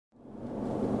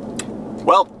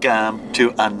Welcome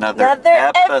to another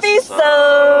episode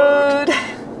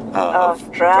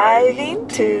of Driving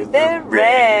to the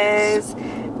Res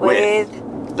with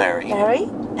Larry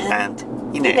and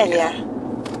Inelia. Yeah,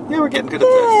 we're getting good at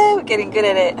this. We're getting good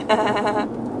at it.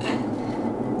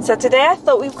 So today I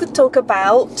thought we could talk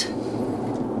about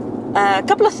a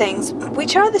couple of things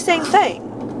which are the same thing.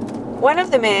 One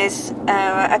of them is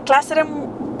a class that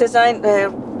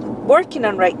I'm working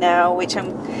on right now, which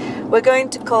we're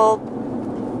going to call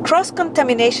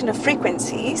cross-contamination of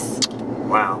frequencies.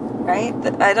 Wow. Right?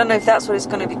 I don't know if that's what it's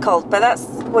going to be called, but that's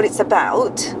what it's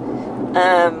about.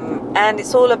 And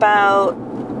it's all about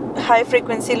high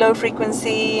frequency, low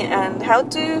frequency, and how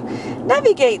to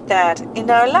navigate that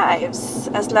in our lives.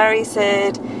 As Larry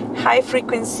said, high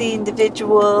frequency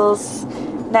individuals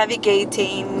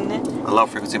navigating a low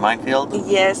frequency minefield.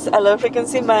 Yes, a low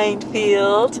frequency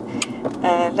minefield.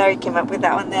 Larry came up with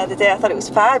that one the other day. I thought it was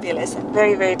fabulous and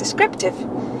very, very descriptive.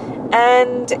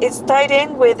 And it's tied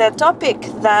in with a topic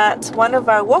that one of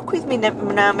our Walk With Me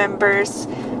Now members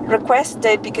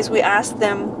requested, because we asked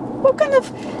them, what kind of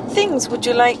things would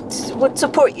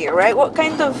support you, right? What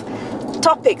kind of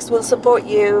topics will support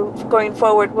you going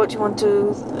forward? What do you want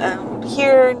to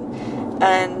hear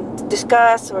and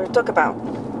discuss or talk about?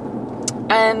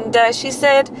 And she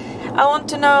said, I want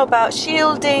to know about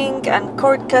shielding and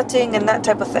cord cutting and that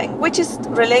type of thing, which is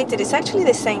related. It's actually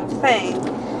the same thing,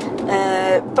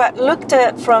 but looked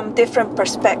at from different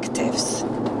perspectives.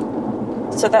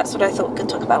 So that's what I thought we could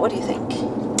talk about. What do you think?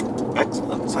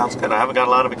 Excellent. Sounds good. I haven't got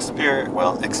a lot of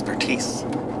expertise.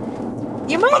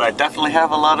 You might. But I definitely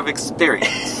have a lot of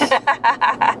experience.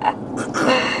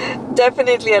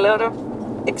 Definitely a lot of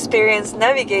experience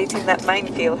navigating that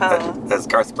minefield, huh? As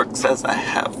Garth Brooks says, I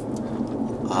have.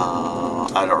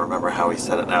 I don't remember how he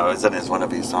said it now. It was in one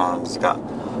of his songs. Got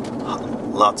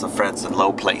lots of friends in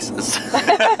low places.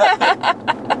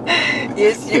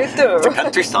 Yes, you do. It's a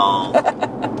country song.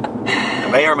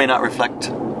 It may or may not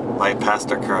reflect my past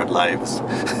or current lives.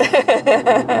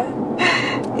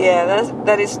 Yeah,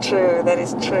 that is true. That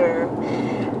is true.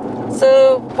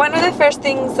 So one of the first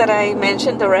things that I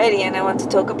mentioned already and I want to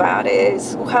talk about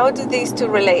is, how do these two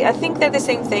relate? I think they're the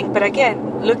same thing, but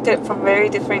again, looked at from very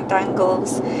different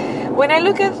angles. When I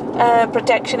look at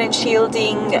protection and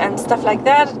shielding and stuff like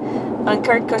that on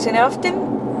cord cutting, I often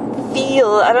feel,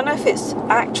 I don't know if it's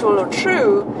actual or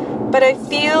true, but I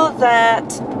feel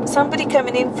that somebody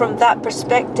coming in from that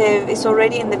perspective is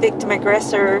already in the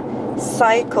victim-aggressor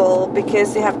cycle,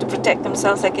 because they have to protect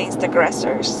themselves against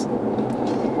aggressors.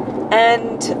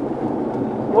 And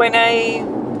when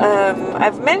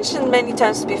I've mentioned many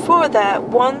times before that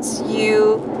once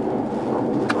you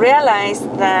realize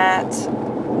that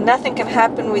nothing can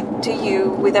happen to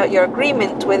you without your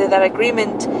agreement, whether that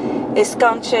agreement is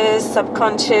conscious,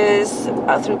 subconscious,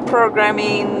 through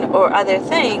programming or other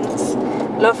things,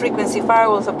 low frequency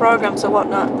firewalls or programs or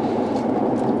whatnot,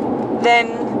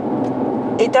 then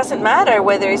it doesn't matter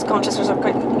whether it's conscious or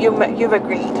subconscious. You've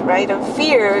agreed, right? And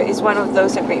fear is one of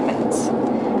those agreements.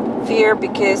 Fear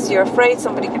because you're afraid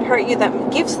somebody can hurt you.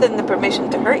 That gives them the permission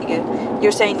to hurt you.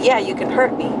 You're saying, yeah, you can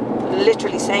hurt me.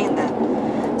 Literally saying that.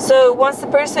 So once the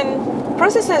person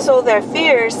processes all their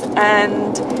fears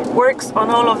and works on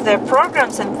all of their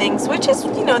programs and things, which is,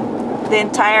 the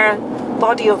entire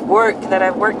body of work that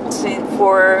I've worked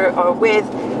for or with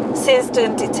since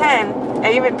 2010,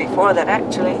 and even before that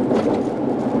actually,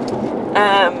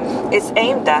 it's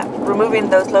aimed at removing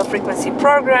those low frequency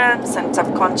programs and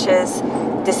subconscious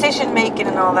decision making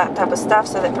and all that type of stuff,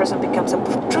 so that person becomes a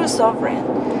true sovereign.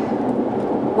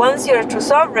 Once you're a true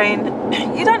sovereign,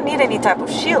 you don't need any type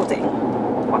of shielding,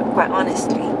 quite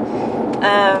honestly.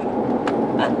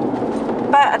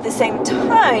 But at the same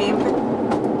time,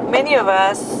 many of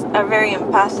us are very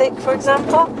empathic, for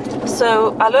example.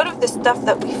 So a lot of the stuff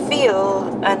that we feel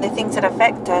and the things that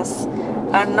affect us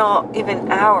are not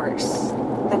even ours.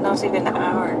 They're not even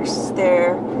ours.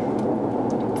 They're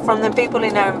from the people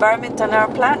in our environment and our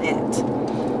planet.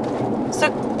 So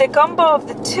the combo of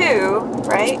the two,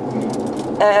 right?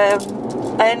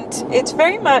 And it's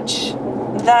very much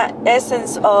that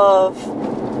essence of,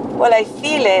 well, I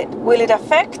feel it. Will it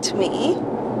affect me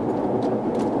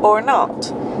or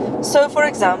not? So, for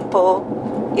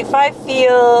example, if I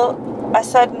feel a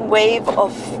sudden wave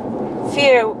of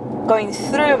fear going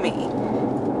through me,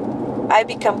 I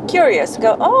become curious.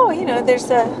 Go, there's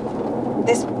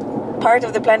this part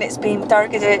of the planet is being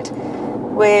targeted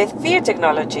with fear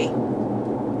technology.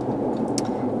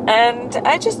 And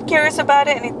I'm just curious about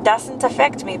it, and it doesn't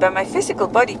affect me, but my physical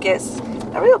body gets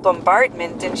a real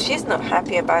bombardment, and she's not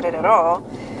happy about it at all.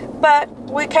 But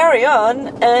we carry on,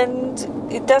 and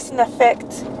it doesn't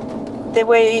affect the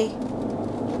way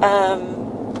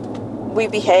we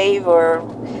behave, or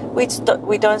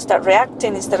we don't start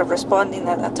reacting instead of responding,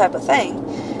 and that type of thing.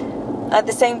 At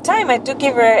the same time, I do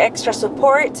give her extra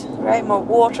support, right? More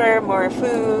water, more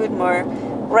food, more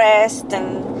rest,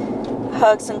 and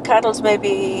hugs and cuddles,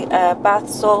 maybe bath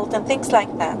salt and things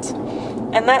like that.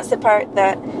 And that's the part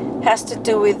that has to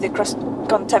do with the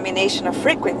cross-contamination of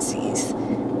frequencies,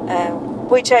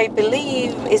 which I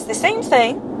believe is the same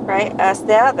thing, right, as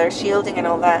the other, shielding and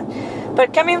all that.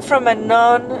 But coming from a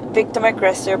non-victim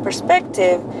aggressor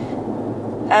perspective,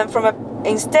 and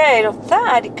instead of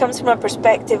that, it comes from a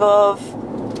perspective of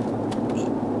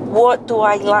what do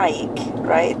I like,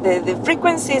 right? The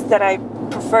frequencies that I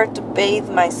prefer to bathe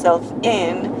myself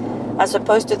in, as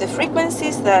opposed to the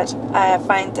frequencies that I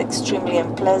find extremely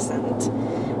unpleasant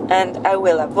and I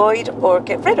will avoid or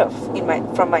get rid of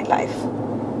from my life.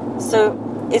 So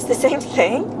it's the same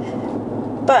thing,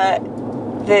 but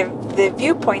the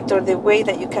viewpoint or the way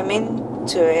that you come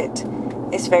into it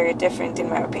is very different, in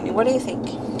my opinion. What do you think?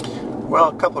 Well,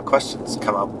 a couple of questions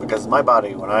come up, because my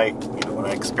body, when I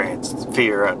experience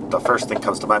fear, and the first thing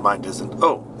comes to my mind isn't,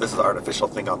 oh, this is an artificial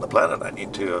thing on the planet, I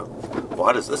need to,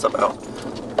 what is this about?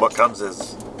 What comes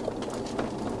is,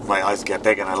 my eyes get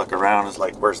big and I look around, it's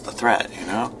like, where's the threat,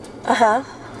 Uh-huh.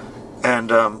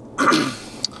 And,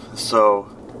 so,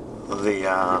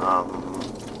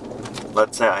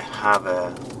 let's say I have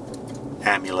a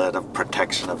amulet of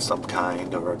protection of some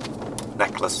kind, or a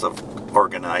necklace of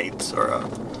organites, or a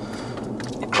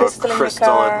crystal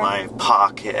in my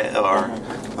pocket, or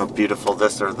a beautiful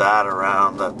this or that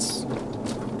around that's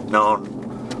known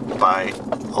by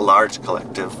a large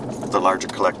collective, the larger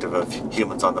collective of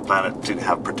humans on the planet, to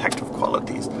have protective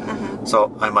qualities.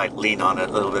 So I might lean on it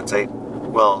a little bit and say,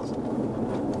 well,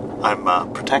 I'm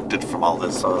protected from all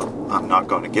this, so I'm not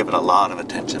going to give it a lot of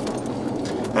attention.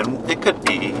 And it could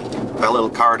be a little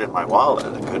card in my wallet,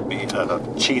 it could be a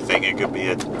chi thing, it could be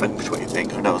a feng shui thing,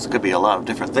 who knows, it could be a lot of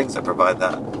different things that provide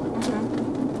that,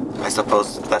 I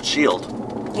suppose, that shield.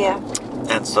 Yeah.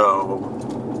 And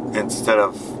so, instead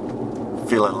of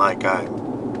feeling like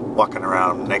I'm walking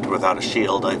around naked without a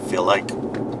shield, I feel like,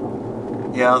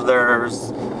 yeah,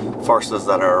 there's forces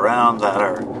that are around that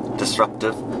are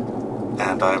disruptive,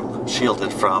 and I'm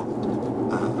shielded from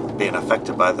being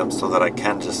affected by them, so that I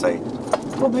can just say,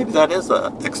 well, maybe that is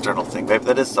an external thing. Maybe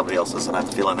that is somebody else's, and I'm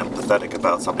feeling empathetic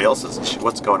about somebody else's issue.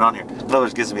 What's going on here? In other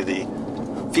words, gives me the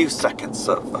few seconds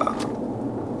of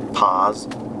pause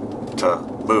to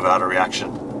move out of reaction.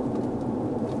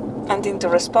 And into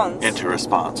response. Into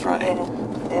response, right.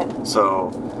 Yeah.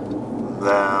 So,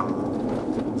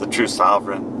 the true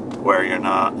sovereign, where you're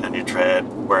not, and you tread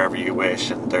wherever you wish,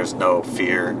 and there's no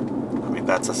fear. I mean,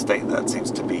 that's a state that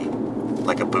seems to be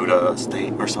like a Buddha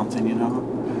state or something,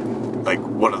 like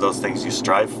one of those things you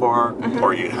strive for,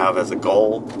 or you have as a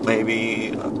goal.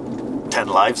 Maybe 10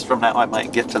 lives from now I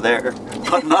might get to there,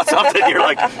 but not something you're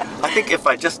like, I think if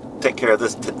I just take care of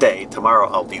this today, tomorrow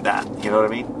I'll be that, you know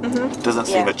what I mean? It doesn't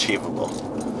seem achievable,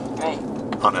 right,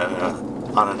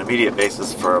 on an immediate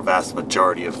basis for a vast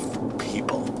majority of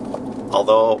people.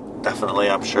 Although definitely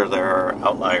I'm sure there are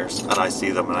outliers, and I see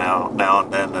them now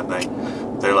and then, and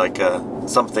they're like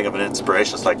something of an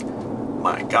inspiration. It's like,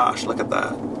 my gosh, look at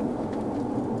that.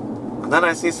 And then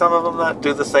I see some of them that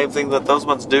do the same thing that those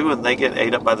ones do, and they get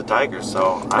ate up by the tigers.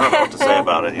 So I don't know what to say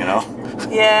about it,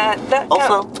 Yeah.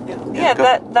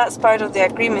 That's part of the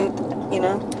agreement,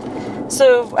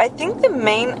 So I think the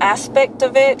main aspect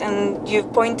of it, and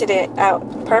you've pointed it out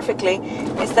perfectly,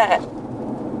 is that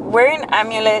wearing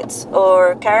amulets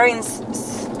or carrying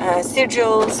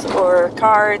sigils or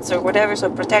cards or whatever, so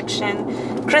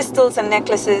protection, crystals and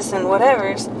necklaces and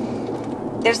whatever's,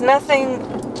 there's nothing,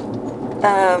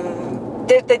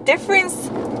 the difference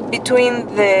between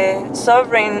the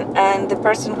sovereign and the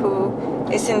person who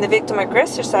is in the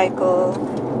victim-aggressor cycle,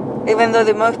 even though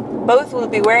both will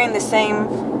be wearing the same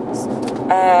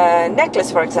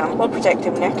necklace, for example,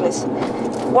 protective necklace,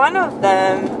 one of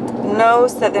them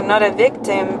knows that they're not a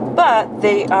victim, but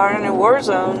they are in a war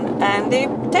zone and they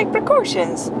take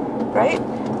precautions, right?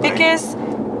 Because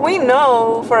we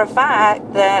know for a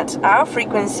fact that our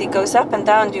frequency goes up and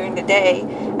down during the day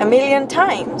 1,000,000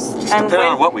 times. Just depending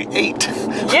on what we ate.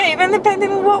 Yeah, even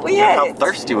depending on what we ate. How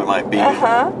thirsty we might be.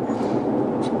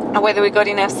 And whether we got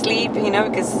enough sleep,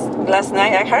 because last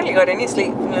night I hardly got any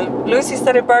sleep. Lucy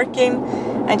started barking,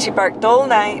 and she barked all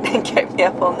night and kept me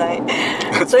up all night.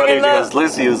 It's funny because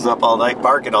Lucy was up all night,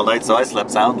 barking all night, so I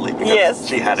slept soundly because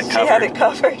she had it covered. She had it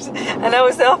covered, and I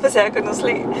was the opposite. I couldn't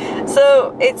sleep.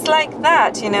 So it's like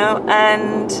that,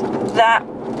 and that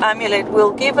amulet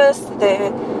will give us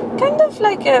the kind of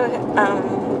like a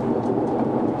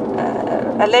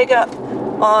leg up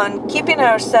on keeping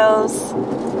ourselves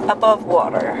above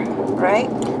water, right?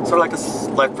 Sort of like a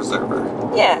life preserver.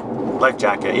 Yeah. Life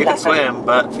jacket. You can That's right. swim,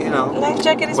 but you know, Life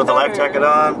jacket is with a life better. jacket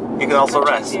on, you can also Much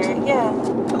rest. easier, yeah.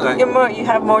 Okay. You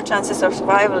have more chances of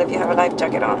survival if you have a life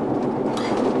jacket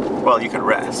on. Well, you can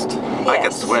rest. I can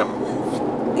Yes. swim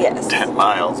Yes. 10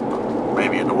 miles,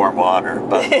 maybe in the warm water,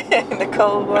 but In the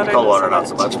cold water. cold water not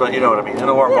so much. But you know what I mean. In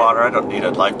the warm water, I don't need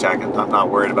a life jacket. I'm not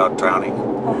worried about drowning.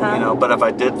 Uh-huh. You know, but if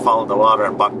I did fall in the water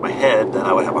and buck my head, then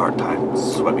I would have a hard time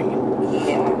swimming.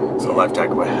 Yeah. So a life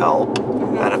jacket would help.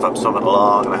 And if I'm swimming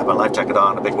along and I have my life jacket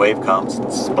on, a big wave comes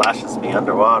and splashes me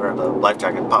underwater, the life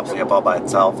jacket pops me up all by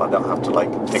itself. I don't have to like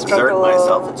exert Struggle,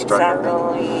 myself and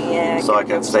struggle. Exactly. Yeah. So I get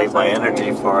can save yourself my out energy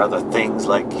there. for other things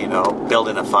like, you know,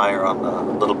 building a fire on a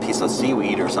little piece of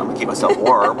seaweed or something to keep myself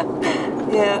warm.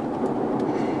 Yeah.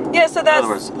 Yeah. So In that's other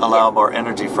words, allow more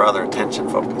energy for other attention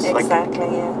focus. exactly.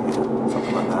 Like, Yeah.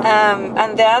 something like that.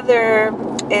 And the other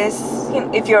is, you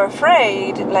know, if you're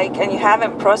afraid, like, and you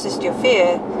haven't processed your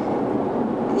fear,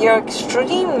 you're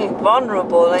extremely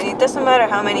vulnerable, and it doesn't matter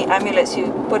how many amulets you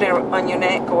put on your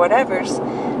neck or whatever's.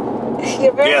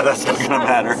 You're very, Yeah, that's not it's gonna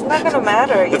matter. It's not gonna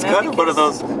matter. You It's know, kind of one of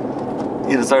because- those,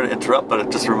 you know, sorry to interrupt, but it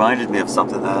just reminded me of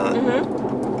something that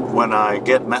when I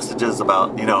get messages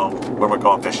about, you know, when we're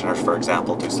going fishing or, for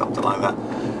example, do something like that,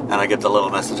 and I get the little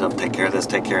message of take care of this,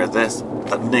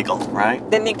 the niggle, right?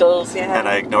 The niggles, yeah. And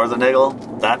I ignore the niggle,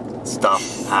 that stuff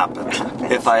happens.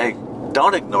 If I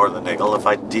don't ignore the niggle, if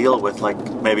I deal with, like,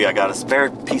 maybe I got a spare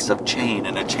piece of chain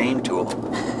and a chain tool,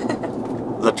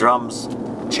 the drum's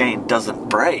chain doesn't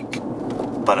break.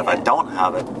 But if I don't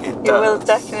have it, it does. It will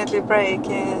definitely break,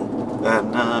 yeah.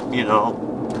 And, you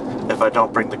know, if I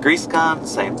don't bring the grease gun,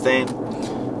 same thing.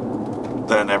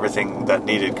 Then everything that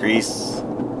needed grease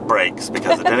breaks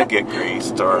because it didn't get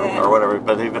greased or, Yeah. or whatever.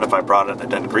 But even if I brought it and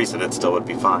didn't grease it, it still would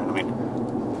be fine. I mean,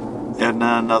 and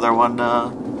another one,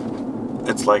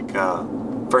 it's like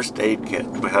first aid kit.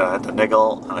 We had the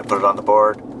niggle and I put it on the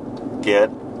board. Get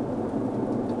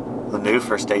the new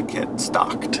first aid kit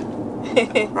stocked.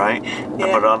 Right?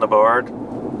 I put it on the board,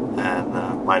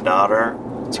 and my daughter,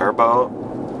 it's her boat,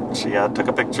 she took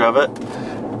a picture of it,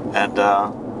 and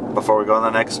before we go on the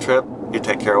next trip, you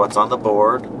take care of what's on the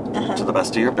board to the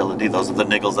best of your ability. Those are the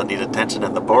niggles that need attention,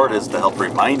 and the board is to help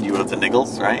remind you of the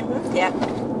niggles, right? Yeah.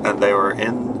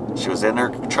 And she was in her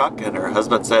truck, and her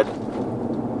husband said,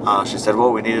 she said,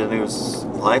 well, we need a new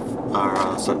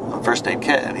first aid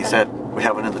kit, and he said, we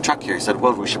have one in the truck here. He said,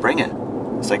 well, we should bring it.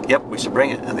 It's like, yep, we should bring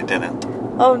it, and they didn't.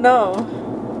 Oh no.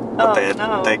 But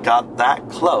no. they got that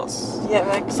close. Yeah,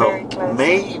 like So very close.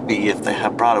 maybe if they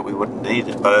had brought it, we wouldn't need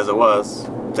it. But as it was,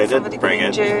 they Somebody didn't bring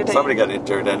got it. injured Somebody got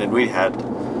injured, and then we had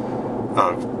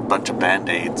a bunch of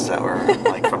Band-Aids that were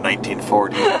like from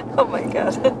 1940. Oh my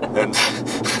god.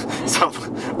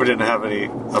 And we didn't have any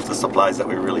of the supplies that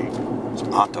we really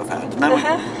ought to have had. And then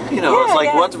we, you know, Yeah, it's like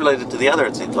yeah. one's related to the other,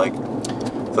 it seems like.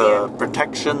 The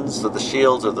protections, or the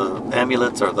shields, or the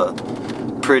amulets, or the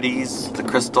pretties, the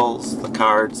crystals, the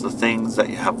cards, the things that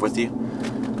you have with you.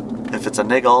 If it's a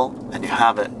niggle and you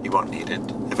have it, you won't need it.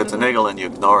 If it's a niggle and you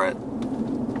ignore it,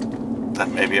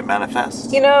 then maybe it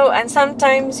manifests. You know, and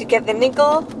sometimes you get the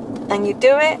niggle and you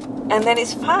do it and then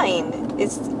it's fine.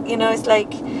 It's, you know, it's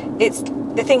like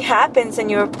the thing happens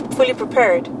and you're fully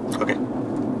prepared. Okay.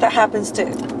 That happens too.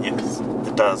 Yes,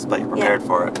 it does, but you're prepared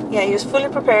for it. Yeah, you're fully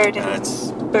prepared and And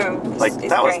it's boom. like, it's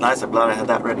that was great. nice. I'm glad I had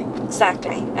that ready.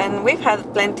 Exactly. And we've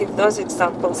had plenty of those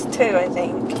examples too, I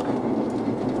think.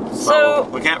 So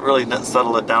we can't really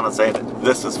settle it down and say that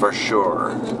this is for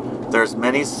sure. There's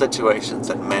many situations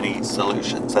and many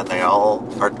solutions, and they all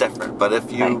are different. But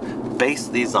if you base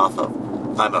these off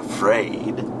of I'm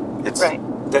afraid, it's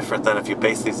different than if you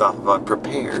base these off of I'm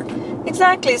prepared.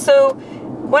 Exactly. So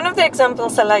one of the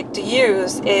examples I like to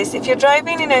use is if you're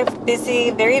driving in a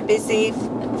busy, very busy,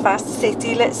 fast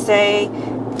city, let's say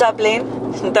Dublin.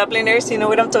 Dubliners, you know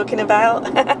what I'm talking about.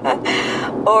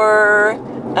 Or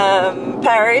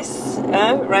Paris,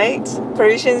 right?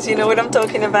 Parisians, you know what I'm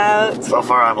talking about. So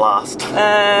far I'm lost.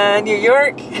 New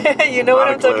York, you know what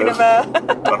I'm talking about.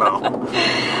 Don't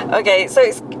know. Okay, so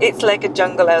it's like a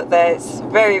jungle out there. It's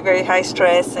very, very high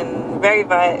stress and very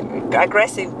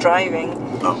aggressive driving.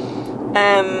 Oh.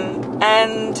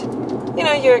 And you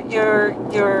know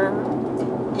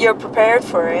you're prepared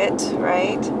for it,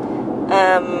 right?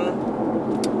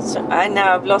 So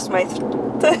I've lost my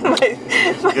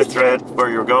Your thread where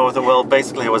you're going with it. Well,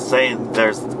 basically, I was saying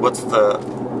what's the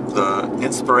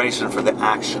inspiration for the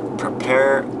action?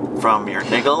 Prepare from your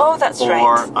niggle. Oh, that's or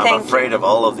right. I'm afraid of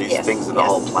all of these Yes, things in the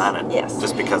whole planet. yes.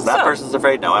 Just because that person's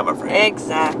afraid, now I'm afraid.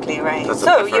 Exactly right. That's a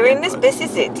So different you're in this input. busy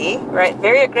city, right?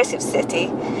 Very aggressive city,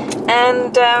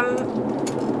 And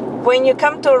when you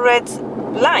come to a red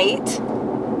light,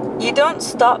 you don't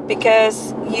stop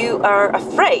because you are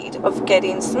afraid of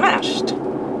getting smashed.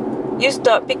 You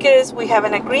stop because we have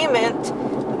an agreement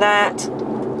that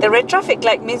the red traffic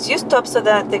light means you stop so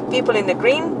that the people in the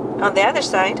green on the other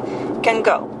side can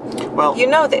go. Well, you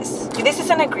know this. This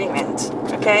is an agreement,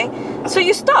 okay? So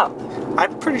you stop.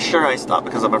 I'm pretty sure I stopped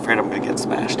because I'm afraid I'm going to get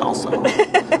smashed also.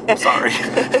 I'm sorry.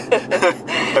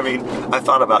 I mean, I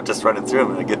thought about just running through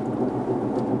them and I get...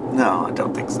 No, I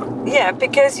don't think so. Yeah,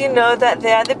 because you know that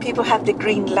the other people have the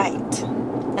green light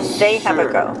and they have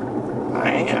a go.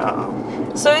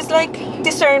 Right? So it's like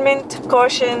discernment,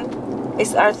 caution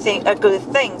is are good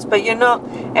things. But you know,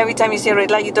 every time you see a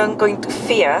red light, you don't go into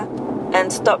fear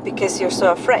and stop because you're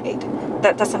so afraid.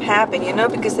 That doesn't happen, you know,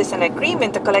 because there's an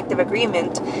agreement, a collective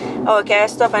agreement. Oh, okay, I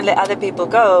stop and let other people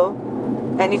go.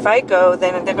 And if I go,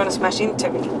 then they're going to smash into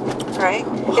me, right?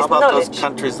 Well, how about those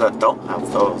countries that don't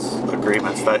have those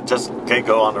agreements, that just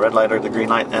go on the red light or the green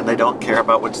light and they don't care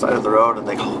about which side of the road and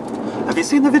they go, have you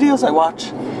seen the videos I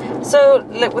watch? So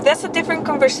that's a different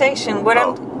conversation. What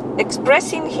I'm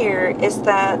expressing here is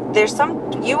that there's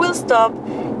you will stop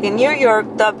in New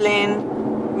York,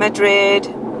 Dublin, Madrid,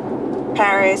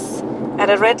 Paris at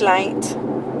a red light,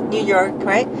 New York,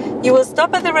 right? You will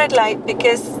stop at the red light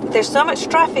because there's so much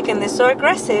traffic and they're so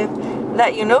aggressive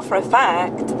that you know for a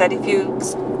fact that if you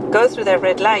go through that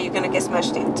red light, you're going to get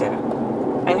smashed into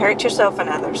and hurt yourself and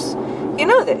others. You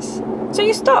know this, so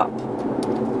you stop,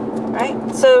 right?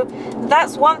 So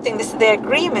that's one thing. This is the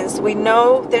agreements. We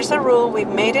know there's a rule. We've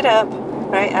made it up,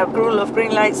 right? A rule of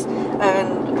green lights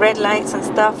and red lights and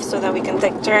stuff so that we can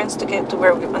take turns to get to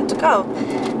where we want to go.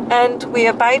 And we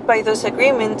abide by those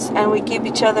agreements and we keep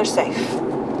each other safe.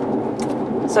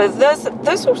 So those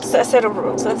are a set of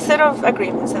rules, a set of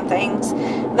agreements and things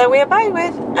that we abide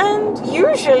with, and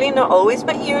usually, not always,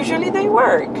 but usually they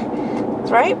work,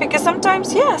 right? Because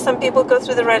sometimes, some people go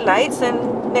through the red lights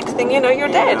and next thing you know, you're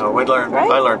dead.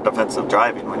 I learned defensive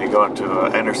driving. When you go into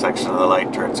an intersection and the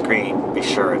light turns green, be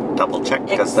sure and double check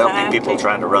because there'll be people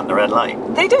trying to run the red light.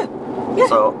 They do. Yeah.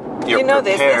 So you're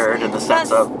prepared in the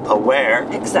sense of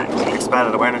aware. Exactly.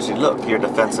 Expanded awareness. You look, you're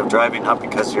defensive driving, not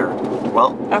because you're,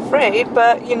 afraid,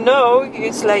 but you know,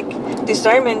 it's like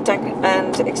discernment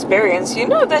and experience. You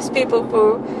know, there's people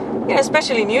who,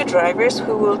 especially new drivers,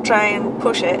 who will try and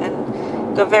push it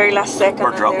and go very last second.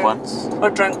 Or drunk ones. Or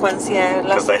drunk ones, yeah.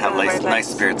 Because they have nice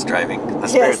spirits driving. The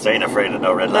spirits ain't afraid of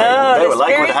no red light. They would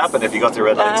like what happened if you go through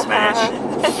red light and smash.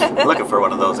 I'm looking for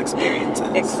one of those experiences.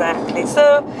 Exactly.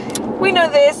 So we know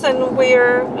this, and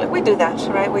we do that,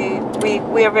 right?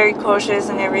 We are very cautious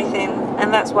and everything,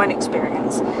 and that's one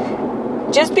experience.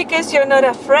 Just because you're not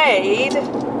afraid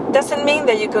doesn't mean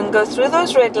that you can go through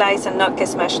those red lights and not get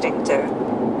smashed into.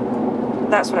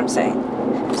 That's what I'm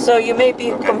saying. So you may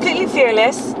be completely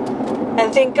fearless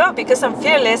and think, because I'm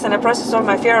fearless and I process all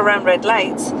my fear around red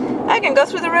lights, I can go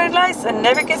through the red lights and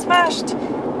never get smashed.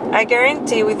 I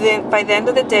guarantee by the end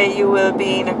of the day you will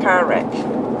be in a car wreck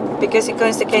because it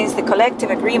goes against the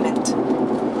collective agreement,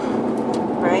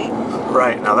 right?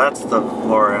 Right. Now that's the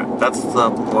more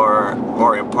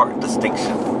important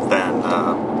distinction than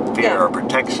fear or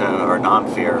protection or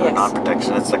non-fear or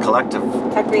non-protection. It's the collective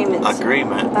agreement,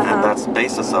 and that's the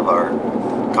basis of our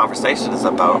conversation is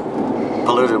about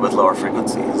polluted with lower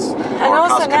frequencies or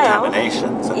cause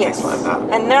contaminations and things like that.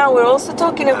 And now we're also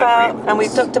talking about, and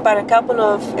we've talked about a couple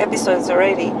of episodes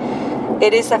already,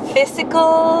 it is a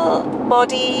physical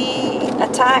body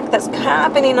attack that's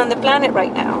happening on the planet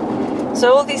right now.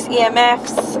 So all these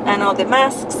EMFs and all the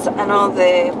masks and all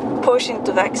the push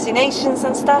into vaccinations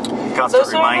and stuff, constant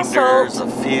reminders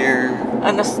of fear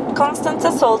and a constant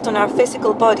assault on our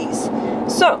physical bodies.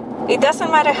 So it doesn't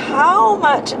matter how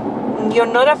much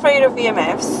you're not afraid of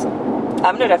EMFs.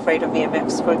 I'm not afraid of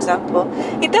EMFs, for example.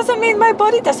 It doesn't mean my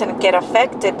body doesn't get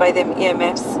affected by the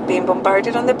EMFs being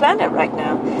bombarded on the planet right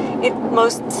now. It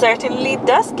most certainly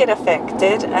does get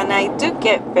affected, and I do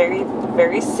get very,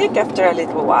 very sick after a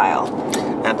little while.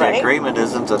 And the agreement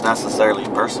isn't necessarily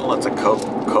personal; it's a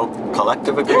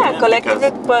collective agreement. Yeah,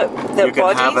 collective, but the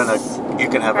you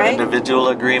can have an individual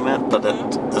agreement, but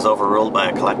it is overruled by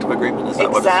a collective agreement. Is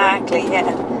that what you're saying? Exactly.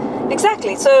 Yeah.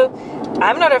 Exactly. So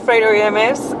I'm not afraid of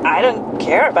EMFs. I don't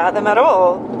care about them at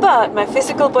all. But my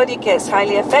physical body gets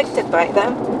highly affected by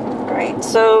them, right?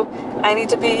 So I need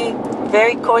to be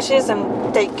very cautious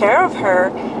and take care of her.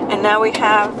 And now we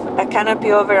have a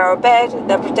canopy over our bed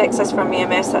that protects us from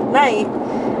EMFs at night.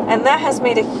 And that has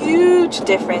made a huge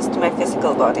difference to my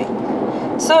physical body.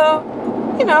 So,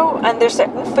 and there's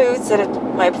certain foods that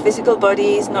my physical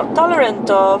body is not tolerant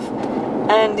of.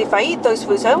 And if I eat those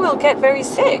foods, I will get very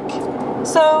sick.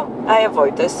 So I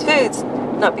avoid those foods,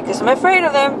 not because I'm afraid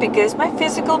of them, because my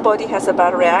physical body has a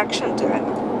bad reaction to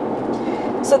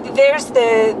them. So there's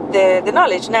the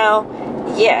knowledge. Now,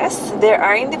 yes, there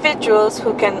are individuals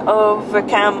who can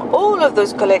overcome all of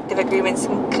those collective agreements,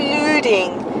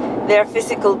 including their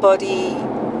physical body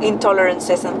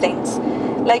intolerances and things.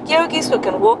 Like yogis who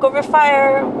can walk over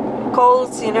fire,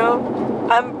 coals,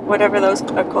 whatever those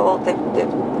are called, the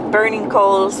burning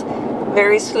coals,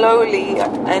 very slowly,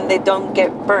 and they don't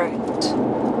get burnt.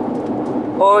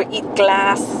 Or eat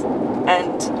glass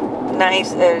and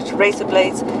knives, razor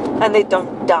blades, and they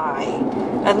don't die.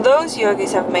 And those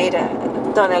yogis have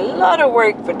done a lot of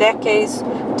work for decades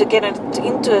to get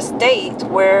into a state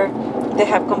where they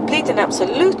have complete and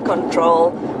absolute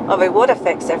control over what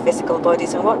affects their physical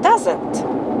bodies and what doesn't.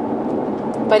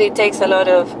 But it takes a lot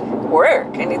of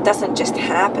work, and it doesn't just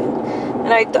happen.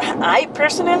 And I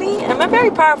personally am a very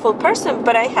powerful person,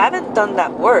 but I haven't done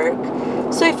that work.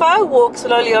 So if I walk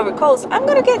slowly over coals, I'm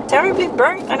going to get terribly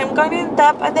burnt, and I'm going to end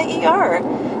up at the ER.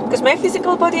 Because my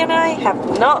physical body and I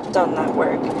have not done that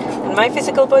work. And my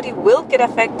physical body will get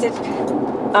affected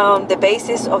on the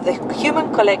basis of the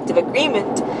human collective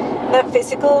agreement that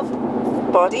physical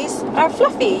bodies are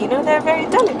fluffy, they're very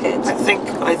delicate.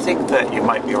 I think that you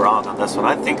might be wrong on this one.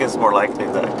 I think it's more likely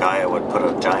that Gaia would put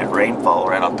a giant rainfall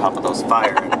right on top of those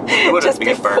fires. It wouldn't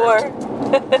be burned.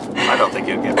 I don't think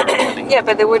you'd get burned. Yeah,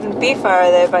 but there wouldn't be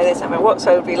fire there by the time I walk,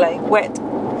 so it would be like wet,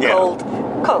 cold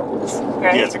coals,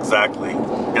 right? Yes, exactly.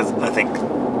 Because I think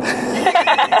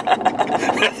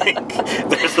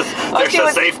there's a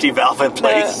safety valve in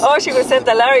place. Or she would send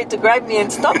a Larry to grab me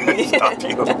and stop me. Stop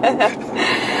you.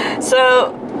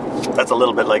 So that's a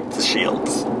little bit like the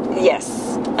shields. Yes.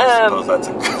 I suppose that's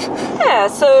yeah,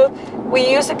 so we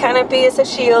use a canopy as a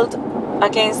shield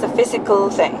against the physical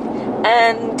thing.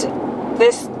 And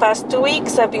this past 2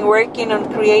 weeks I've been working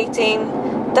on creating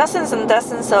dozens and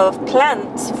dozens of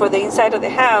plants for the inside of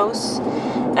the house.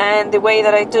 And the way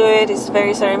that I do it is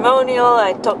very ceremonial.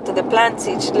 I talk to the plants,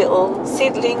 each little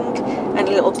seedling and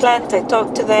little plant. I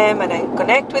talk to them and I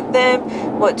connect with them.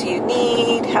 What do you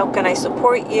need? How can I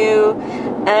support you?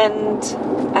 And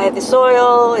the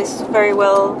soil is very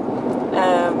well,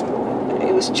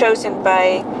 it was chosen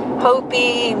by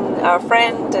Hopi, our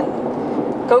friend and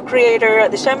co-creator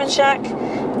at the Shaman Shack.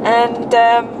 And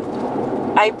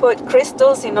I put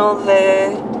crystals in all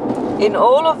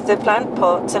of the plant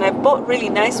pots, and I bought really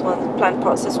nice plant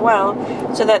pots as well,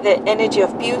 so that the energy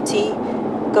of beauty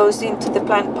goes into the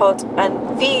plant pot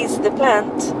and feeds the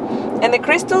plant. And the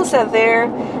crystals are there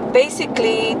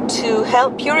basically to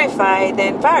help purify the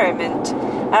environment,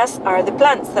 as are the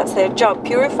plants. That's their job,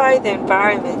 purify the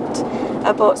environment.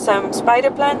 I bought some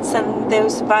spider plants and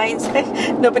those vines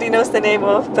nobody knows the name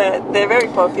of, but they're very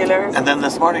popular. And then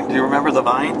this morning, do you remember the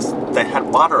vines? They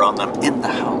had water on them in the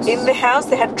house. In the house,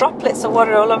 they had droplets of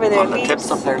water all over their leaves. On the tips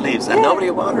of their leaves, and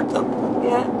nobody watered them.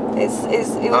 Yeah, it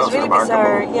was really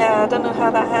bizarre. Yeah, I don't know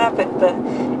how that happened, but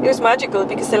it was magical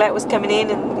because the light was coming in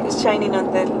and it was shining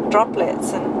on the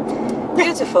droplets, and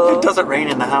beautiful. It doesn't rain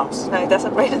in the house. No, it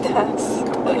doesn't rain in the house.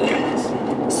 Oh my goodness.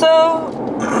 So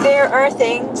there are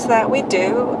things that we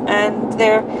do, and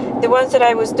the ones that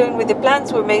I was doing with the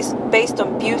plants were based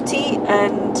on beauty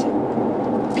and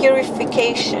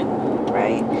purification,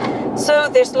 right? So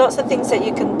there's lots of things that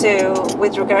you can do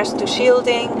with regards to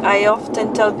shielding. I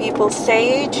often tell people,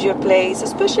 sage your place,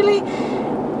 especially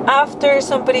after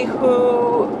somebody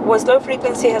who was low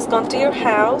frequency has gone to your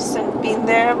house and been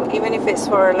there, even if it's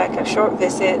for like a short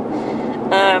visit.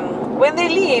 When they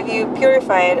leave, you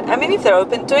purify it. I mean, if they're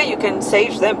open to it, you can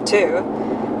sage them too.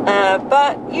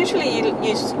 But usually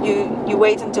you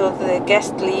wait until the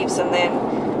guest leaves, and then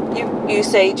you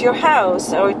sage your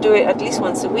house, or do it at least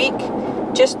once a week.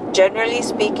 Just generally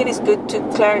speaking, it's good to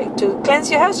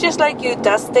cleanse your house, just like you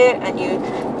dust it and you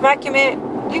vacuum it.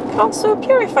 You also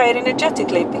purify it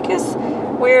energetically, because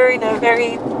we're in a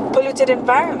very polluted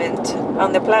environment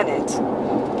on the planet,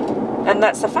 and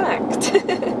that's a fact.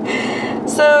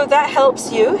 So that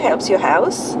helps your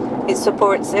house. It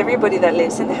supports everybody that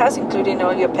lives in the house, including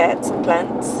all your pets and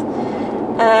plants.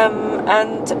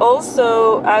 And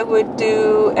also I would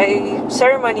do a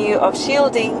ceremony of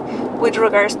shielding with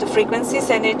regards to frequencies,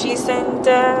 energies, and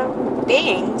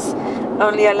beings,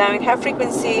 only allowing high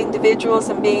frequency individuals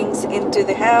and beings into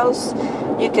the house.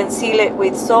 You can seal it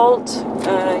with salt.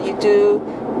 You do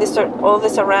all the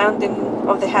surrounding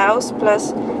of the house,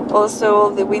 plus also all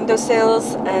the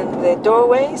windowsills and the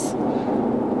doorways.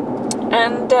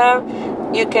 And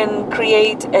you can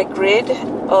create a grid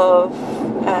of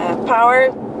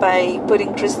power by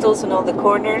putting crystals in all the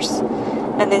corners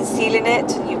and then sealing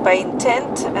it by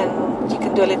intent, and you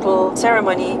can do a little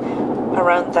ceremony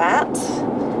around that.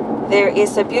 There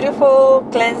is a beautiful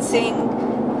cleansing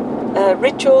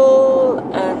ritual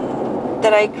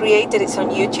that I created. It's on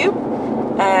YouTube.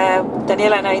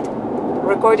 Daniela and I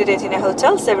recorded it in a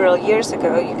hotel several years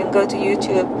ago. You can go to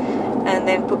YouTube and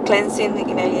then put cleansing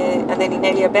Inelia, and then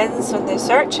Inelia Benz on the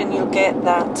search, and you'll get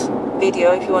that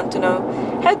video if you want to know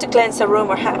how to cleanse a room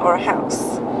or a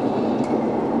house.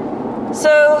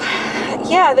 So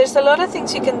yeah, there's a lot of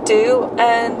things you can do,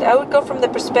 and I would go from the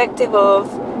perspective of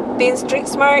being street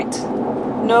smart.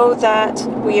 Know that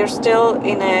we are still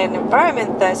in an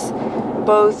environment that's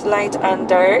both light and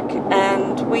dark,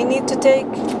 and we need to take,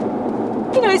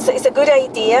 it's a good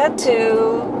idea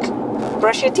to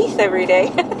brush your teeth every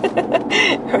day,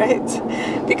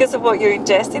 right? Because of what you're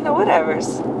ingesting or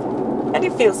whatever's, and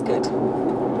it feels good.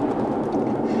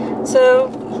 So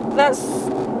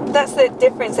that's the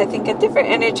difference, I think, a different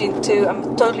energy to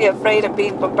I'm totally afraid of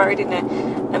being bombarded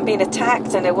and being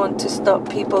attacked, and I want to stop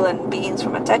people and beings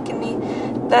from attacking me.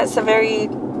 That's a very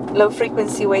low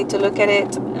frequency way to look at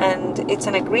it, and it's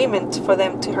an agreement for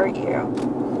them to hurt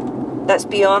you. That's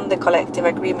beyond the collective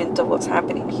agreement of what's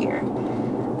happening here.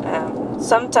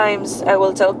 Sometimes I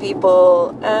will tell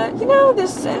people,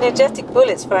 there's energetic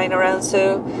bullets flying around,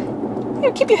 so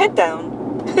keep your head down.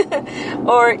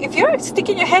 Or if you're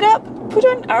sticking your head up, put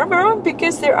on armor on,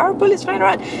 because there are bullets flying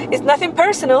around. It's nothing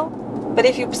personal, but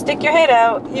if you stick your head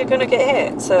out, you're gonna get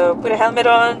hit. So put a helmet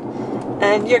on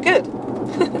and you're good.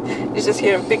 You just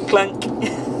hear a big clunk.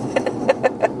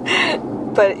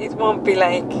 But it won't be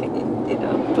like,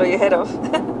 blow your head off.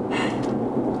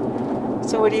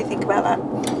 So what do you think about that?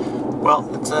 Well,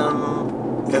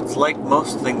 it's like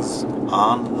most things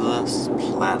on this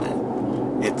planet.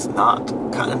 It's not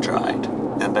cut and dried,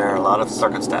 and there are a lot of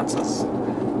circumstances.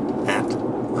 And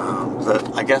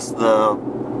I guess the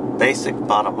basic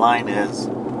bottom line is,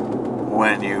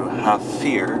 when you have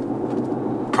fear,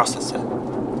 process it.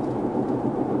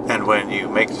 And when you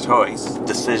make a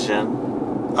decision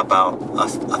about a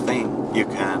thing, you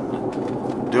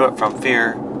can do it from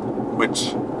fear,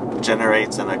 which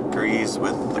generates and agrees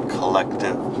with the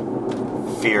collective.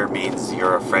 Fear means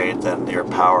you're afraid, then you're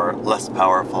less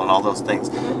powerful, and all those things.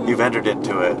 You've entered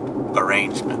into an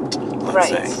arrangement, let's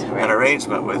say. Right. An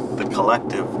arrangement with the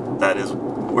collective that is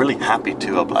really happy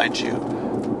to oblige you.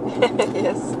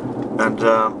 Yes. And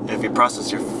if you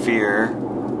process your fear,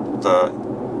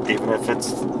 even if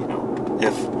it's,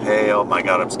 hey, oh my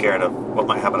God, I'm scared of what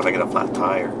might happen if I get a flat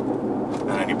tire. And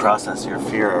then you process your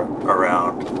fear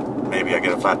around, maybe I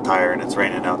get a flat tire and it's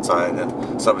raining outside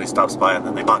and somebody stops by and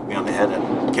then they bonk me on the head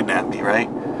and kidnap me, right?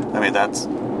 I mean,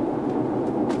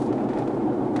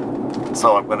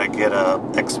 so I'm going to get a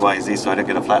XYZ so I don't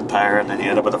get a flat tire, and then you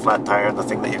end up with a flat tire and the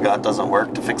thing that you got doesn't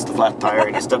work to fix the flat tire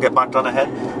and you still get bonked on the head.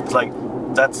 It's like,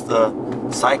 that's the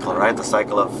cycle, right? The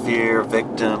cycle of fear,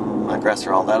 victim,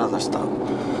 aggressor, all that other stuff.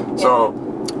 Yeah. So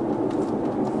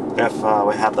if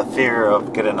we have the fear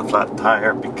of getting a flat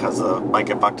tire because I might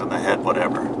get bucked on the head,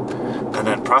 whatever, and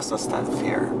then process that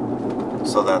fear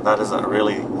so that isn't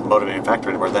really a motivating factor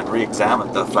anymore, then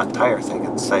re-examine the flat tire thing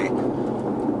and say,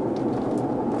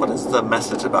 what is the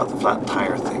message about the flat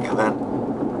tire thing? And then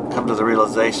come to the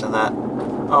realization that,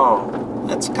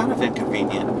 it's kind of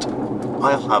inconvenient.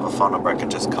 I'll have a phone number I can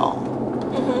just call.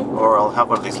 Mm-hmm. Or I'll have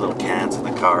one of these little cans in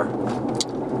the car.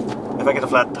 If I get a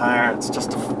flat tire, it's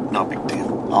just no big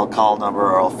deal. I'll call a number,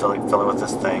 or I'll fill it with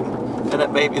this thing. And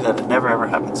it may be that it never ever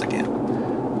happens again.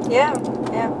 Yeah.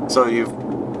 So you've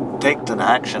taken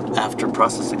action after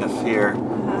processing a fear,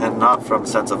 and not from a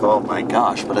sense of, oh my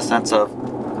gosh, but a sense of,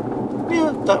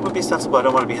 yeah, that would be sensible. I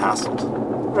don't want to be hassled.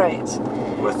 Right.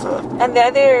 With and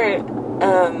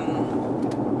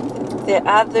the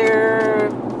other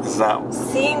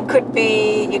scene could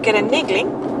be, you get a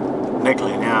niggling.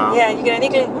 Niggling, yeah. Yeah, you get a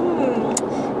niggling.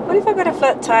 What if I got a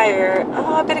flat tire?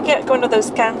 Oh, I better get one of those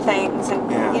scan things, and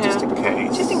just in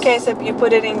case. Just in case you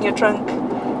put it in your trunk,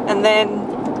 and then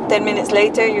 10 minutes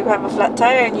later you have a flat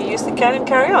tire and you use the can and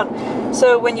carry on.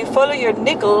 So when you follow your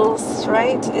niggles,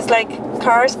 right? It's like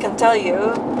cars can tell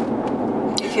you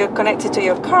if you're connected to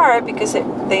your car, because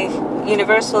the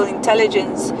universal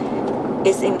intelligence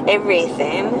is in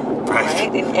everything,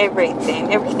 right? In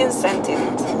everything. Everything's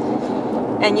sentient.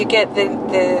 And you get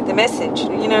the message.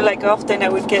 Like often I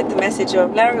would get the message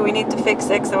of, Larry, we need to fix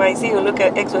XYZ, or look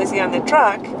at XYZ on the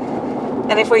truck.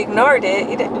 And if we ignored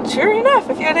it, sure enough,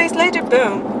 a few days later,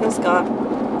 boom, it's gone.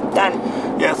 Done.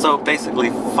 Yeah, so basically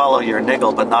follow your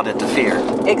niggle, but not interfere.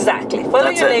 Exactly. Follow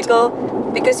That's your it. niggle,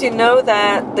 because you know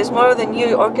that there's more than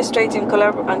you orchestrating,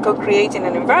 and co-creating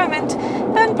an environment,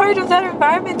 and part of that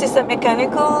environment is that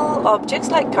mechanical objects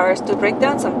like cars do break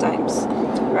down sometimes,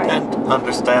 right? And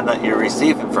understand that you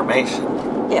receive information.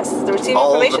 Yes, the receiving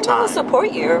All the information will time.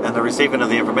 support you. And the receiving of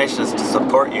the information is to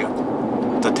support you.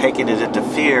 The taking it into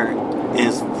fear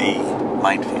is the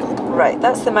minefield. Right,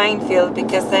 that's the minefield,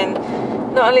 because then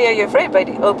not only are you afraid, but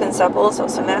it opens up all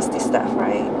sorts of nasty stuff,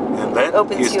 right? And then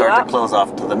Opens you you start up. to close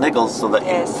off to the niggles so that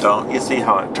Yes. you don't. You see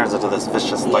how it turns into this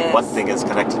vicious, like Yes. one thing is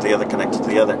connected to the other, connected to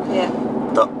the other. Yeah.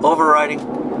 The overriding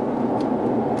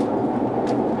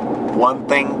one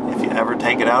thing, if you ever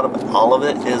take it out of it, all of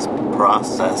it is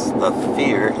process the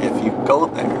fear if you go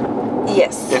there.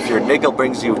 Yes. If your niggle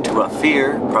brings you to a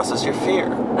fear, process your fear.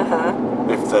 Uh-huh.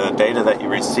 If the data that you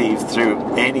receive through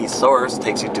any source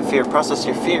takes you to fear, process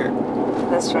your fear,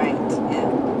 That's right. Yeah.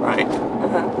 right?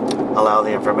 Uh-huh. Allow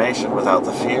the information without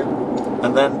the fear.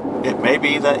 And then it may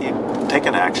be that you take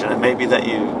an action. It may be that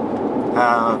you,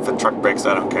 if a truck breaks,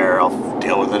 I don't care. I'll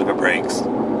deal with it if it breaks.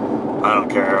 I don't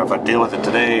care if I deal with it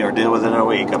today or deal with it in a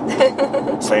week.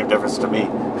 Same difference to me.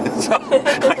 So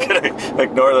I can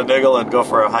ignore the niggle and go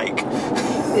for a hike.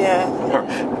 Yeah.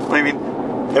 I mean,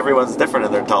 everyone's different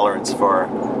in their tolerance for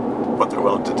what they're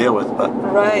willing to deal with, but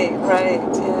Right,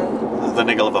 yeah. the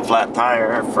niggle of a flat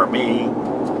tire for me,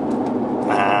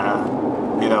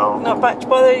 you know, Not much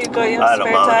bother, you got your I don't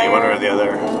spare bother tire. me one or the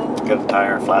other. Yeah. Get a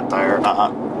tire, flat tire,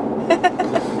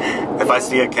 If I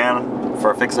see a can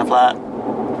for a fix-a-flat,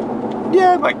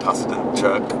 yeah, I might toss it in the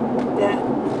truck. Yeah.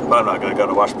 But I'm not going to go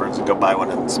to Washburn's and go buy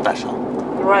one in special.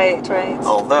 Right.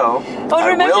 Although, Oh,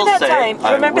 remember I will that say, time.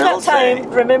 I Remember will that time. say,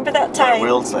 Remember that time. I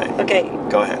will say. Okay.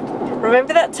 Go ahead.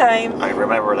 Remember that time I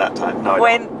remember that time. No, I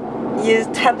when you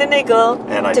had the niggle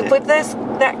And I to did. put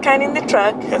that can in the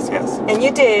truck, don't. Yes. and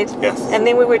you did. Yes. And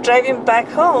then we were driving back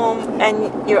home,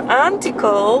 and your auntie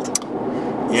called,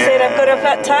 said, "I've got a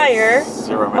flat tire." Yes,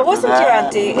 you remember It wasn't that? your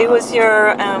auntie. It was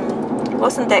your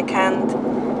wasn't deckhand.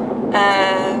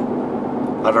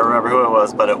 I don't remember who it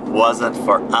was, but it wasn't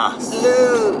for us.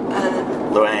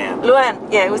 Luann.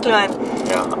 Luann. Yeah, it was Luann.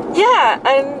 Yeah. Yeah,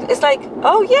 and it's like,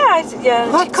 oh yeah, she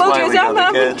That's called why you. we I'm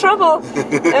got the in kid." trouble.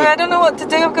 And I don't know what to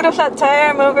do. I've got a flat tire.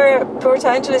 I'm over. Poor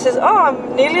Angela says, "Oh,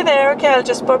 I'm nearly there. Okay, I'll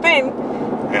just pop in."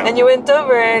 Yeah. And you went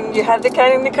over and you had the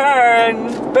can in the car, and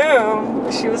boom,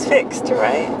 she was fixed,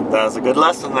 right? That was a good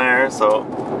lesson there. So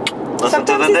listen Sometimes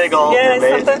to the it's- niggle. yeah, and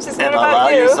sometimes it's and not about allow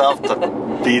you. yourself to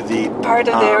be the Part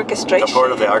of the orchestration. The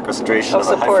part of the orchestration Of of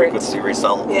the high support. frequency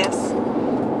result. Yes.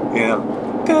 Yeah.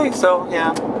 Okay. So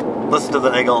yeah, listen to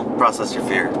the niggle. Process your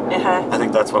fear. Uh-huh. I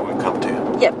think that's what we've come to.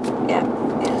 Yep.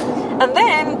 Yeah. And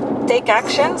then take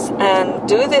actions and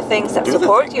do the things that Do the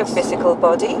support your things. physical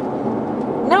body,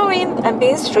 knowing and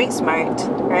being street smart,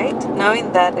 right?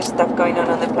 Knowing that there's stuff going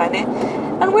on the planet,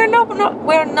 and we're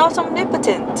not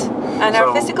omnipotent, and our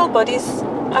So- physical bodies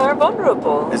are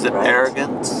vulnerable. Is it right?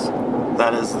 arrogance?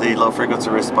 That is the low frequency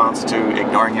response to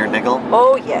ignoring your niggle?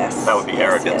 Oh yes. That would be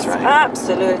arrogance, right?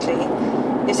 Absolutely.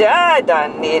 You say, I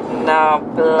don't need no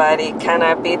bloody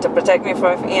canopy to protect me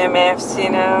from EMFs, you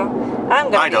know. I'm I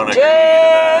gonna don't be agree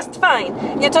with just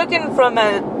fine. You're talking from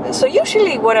so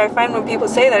usually what I find when people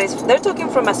say that is they're talking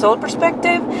from a soul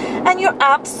perspective, and you're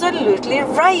absolutely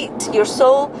right. Your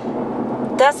soul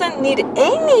doesn't need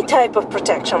any type of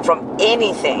protection from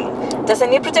anything. Doesn't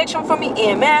need protection from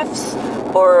EMFs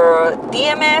or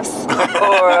DMFs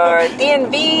or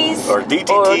DNVs Or DTTs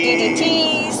or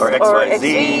DDTs or or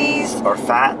XYZs or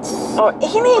fats or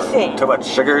anything. too much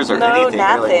sugars or No, anything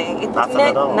nothing. really. It's Nothing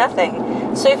at all.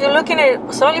 Nothing. So if you're looking at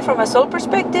it solely from a soul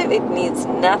perspective, it needs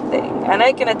nothing. And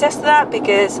I can attest to that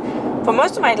because for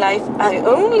most of my life, I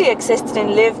only existed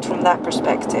and lived from that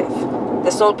perspective,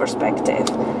 the soul perspective.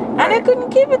 And I Right. couldn't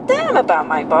give a damn about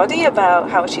my body, about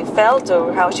how she felt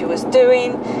or how she was doing.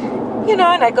 You know,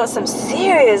 and I got some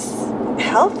serious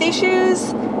health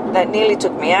issues that nearly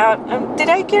took me out. And did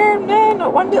I care? No,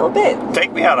 not one little bit.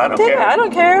 Take me out, I don't Damn it, care. I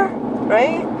don't care,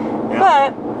 right? Yeah.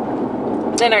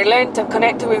 But then I learned to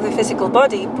connect with the physical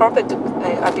body.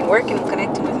 I've been working on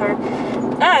connecting with her,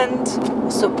 and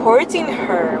supporting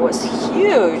her was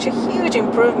huge, a huge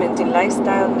improvement in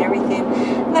lifestyle and everything.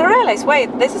 And I realized, wait,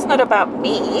 this is not about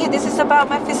me. This is about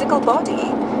my physical body,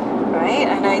 right?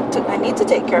 And I need to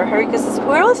take care of her because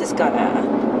who else is gonna,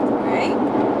 right?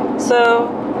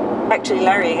 So. Actually,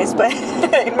 Larry is, but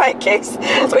in my case,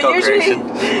 It's a but usually,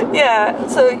 co-creation. yeah.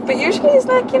 So, but usually it's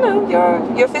like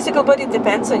your physical body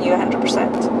depends on you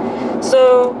 100%.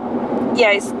 So,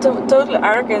 yeah, it's total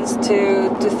arrogance to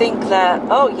think that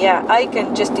I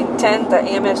can just intend that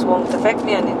EMFs won't affect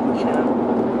me, and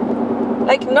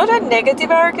like not a negative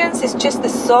arrogance, it's just the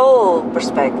soul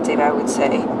perspective, I would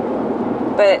say.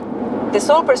 But the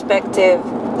soul perspective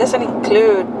doesn't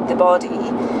include the body,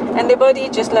 and the body,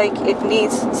 just like it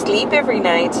needs sleep every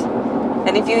night,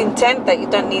 and if you intend that you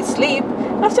don't need sleep,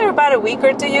 after about a week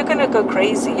or two you're gonna go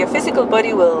crazy. Your physical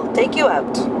body will take you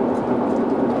out.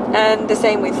 And the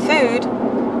same with food.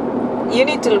 You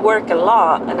need to work a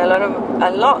lot, and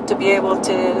a lot to be able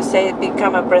to, say,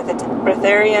 become a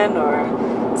breatharian or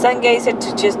sun gazer, to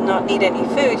just not need any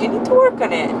food. You need to work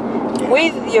on it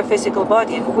with your physical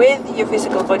body and with your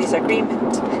physical body's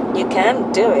agreement. You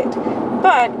can do it.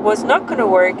 But what's not going to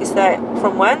work is that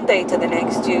from one day to the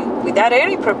next, you, without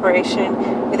any preparation,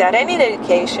 without any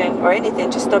dedication or anything,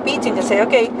 just stop eating and say,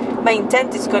 okay, my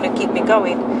intent is going to keep me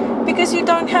going. Because you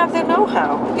don't have the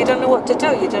know-how. You don't know what to do.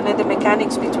 You don't know the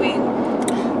mechanics between...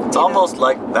 It's almost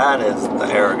like that is the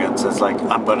arrogance. It's like,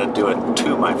 I'm going to do it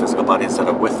to my physical body instead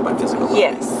of with my physical body.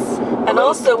 Yes. And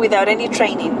also without any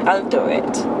training, I'll do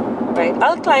it. Right?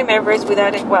 I'll climb Everest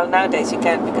without it. Well, nowadays you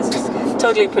can, because it's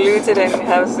totally polluted and it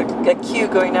has a queue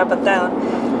going up and down.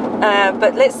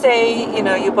 But let's say,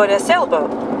 you bought a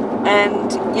sailboat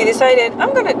and you decided,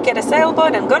 I'm going to get a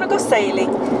sailboat, I'm going to go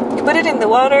sailing. You put it in the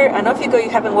water and off you go. You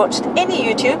haven't watched any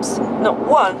YouTubes, not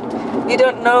one. You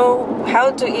don't know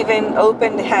how to even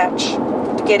open the hatch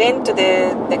to get into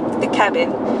the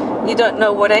cabin. You don't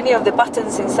know what any of the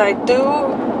buttons inside do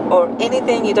or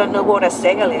anything. You don't know what a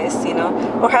sail is,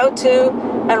 or how to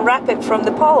unwrap it from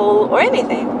the pole or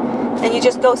anything. And you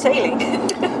just go sailing.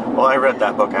 Well, I read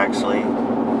that book actually.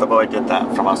 The boy did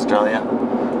that from Australia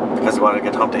because he wanted to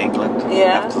get home to England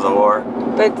after the war.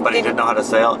 But he didn't know how to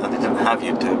sail, and they didn't have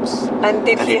YouTubes. And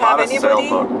did he have anybody?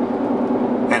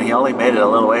 And he only made it a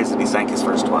little ways, and he sank his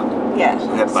first one. Yeah. So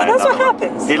that's what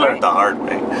happens. He learned the hard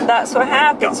way. That's what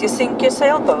happens. You sink your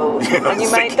sailboat, and you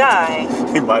might die.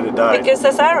 He might have died. Because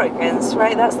that's arrogance,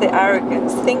 right? That's the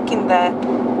arrogance, thinking that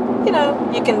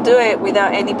you can do it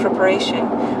without any preparation.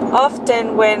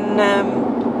 Often when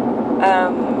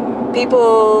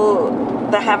people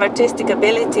that have artistic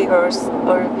ability or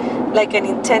like an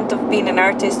intent of being an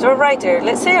artist or a writer,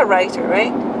 let's say a writer,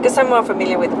 right? Because I'm more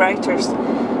familiar with writers.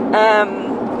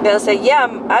 They'll say, yeah,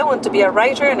 I want to be a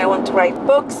writer and I want to write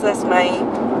books. That's my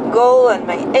goal and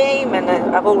my aim, and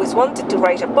I've always wanted to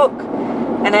write a book.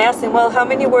 And I ask them, well, how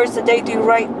many words a day do you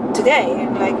write today?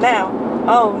 And like, now,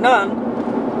 oh, none.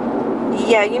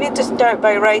 Yeah, you need to start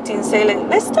by writing, say,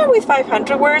 let's start with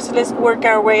 500 words. Let's work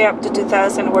our way up to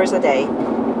 2,000 words a day.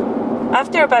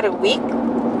 After about a week,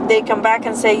 they come back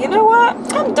and say, you know what?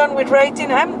 I'm done with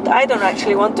writing. I don't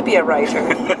actually want to be a writer.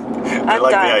 I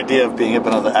like the idea of being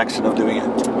able to the action of doing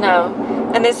it. No.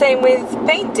 And the same with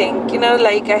painting.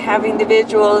 Like I have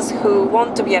individuals who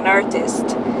want to be an artist.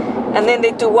 And then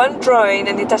they do one drawing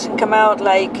and it doesn't come out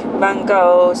like Van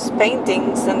Gogh's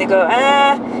paintings. And they go,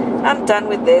 I'm done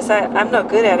with this. I'm not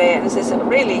good at it. And it says,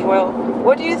 really? Well,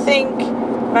 what do you think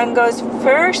Van Gogh's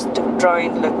first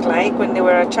drawing looked like when they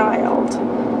were a child?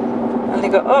 And they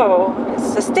go, oh,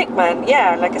 it's a stick man.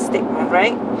 Yeah, like a stick man,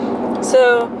 right?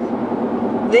 So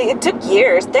it took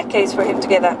years, decades for him to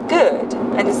get that good.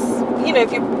 And it's,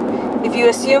 if you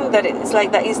assume that it's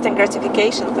like that instant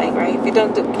gratification thing, right? If you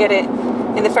don't get it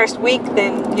in the first week,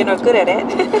 then you're not good at it.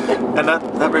 And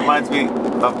that reminds me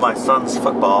of my son's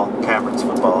football, Cameron's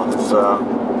football.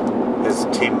 His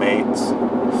teammates,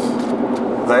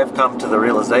 they've come to the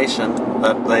realization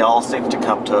that they all seem to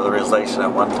come to the realization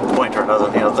at one point or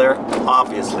another. They're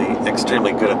obviously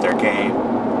extremely good at their game,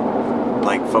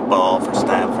 like football for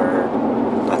Stanford.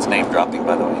 That's name dropping,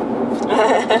 by the way.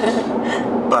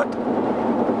 But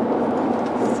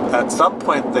at some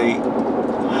point they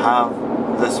have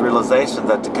this realization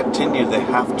that to continue they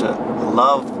have to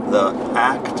love the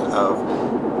act of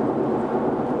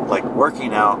like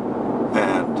working out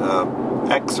and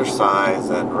exercise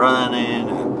and running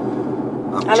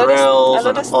and drills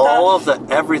and all of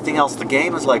everything else. The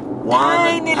game is like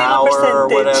 1 hour or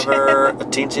whatever, a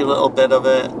teensy little bit of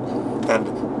it,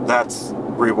 and that's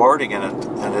rewarding in it,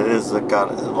 and it is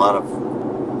got a lot of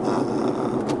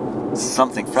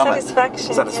something from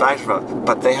satisfaction from it.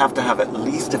 But they have to have at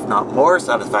least, if not more,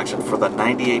 satisfaction for the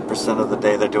 98% of the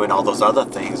day they're doing all those other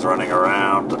things, running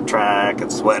around the track and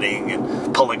sweating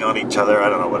and pulling on each other. I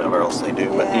don't know, whatever else they do,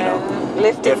 but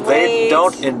lifting if they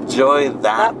don't enjoy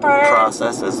that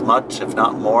process as much, if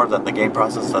not more, than the game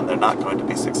process, then they're not going to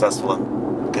be successful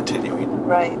in continuing.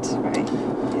 Right.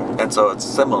 Yeah. And so it's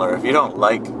similar. If you don't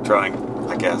like drawing,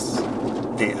 I guess,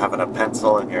 having a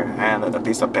pencil in your hand and a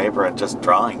piece of paper and just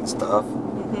drawing stuff,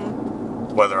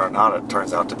 whether or not it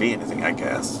turns out to be anything, I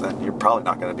guess, then you're probably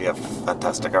not going to be a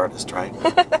fantastic artist, right?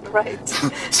 Right.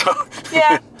 So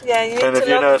yeah, Yeah, you need And to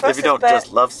love the if you don't process,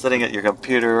 just love sitting at your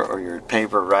computer or your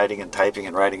paper, writing and typing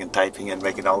and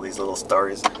making all these little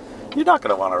stories, you're not going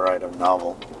to want to write a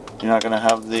novel. You're not going to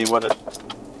have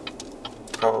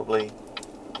probably.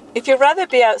 if you'd rather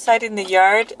be outside in the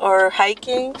yard or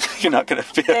hiking You're not going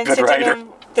to be a good writer.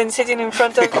 than sitting in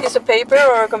front of a piece of paper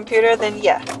or a computer, then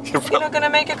yeah, you're not going to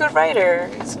make a good writer.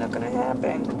 It's not going to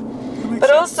happen.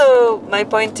 But also, my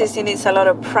point is, it needs a lot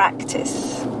of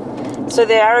practice. So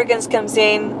the arrogance comes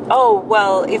in, oh,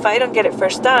 well, if I don't get it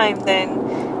first time, then,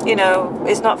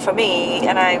 it's not for me,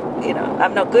 and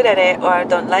I'm not good at it, or I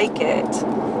don't like it.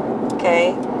 Okay?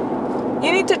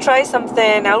 You need to try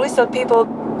something. I always tell people,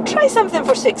 try something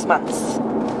for 6 months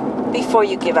before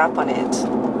you give up on it.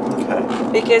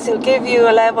 Okay. Because it'll give you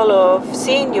a level of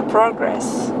seeing your progress,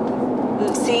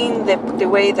 seeing the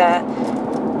way that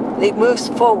it moves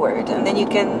forward, and then you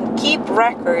can keep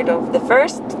record of the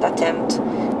first attempt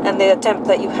and the attempt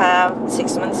that you have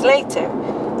 6 months later,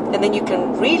 and then you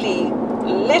can really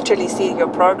literally see your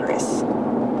progress.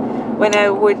 When I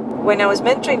was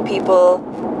mentoring people,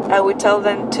 I would tell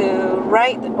them to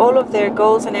write all of their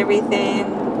goals and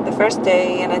everything the first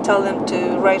day, and I tell them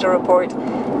to write a report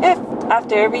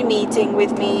after every meeting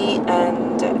with me,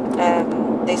 and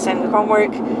they send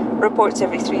homework reports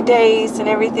every 3 days and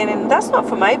everything, and that's not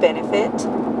for my benefit,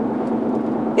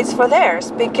 it's for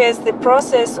theirs, because the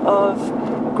process of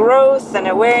growth and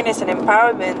awareness and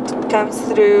empowerment comes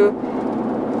through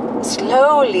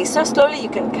slowly, so slowly you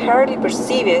can hardly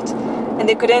perceive it, and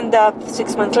they could end up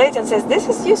 6 months later and says, this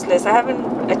is useless, I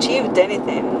haven't achieved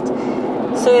anything.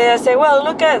 So I say, well,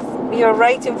 look at your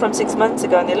writing from 6 months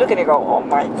ago, and they look at it and go, oh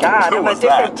my God, I'm a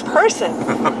different person.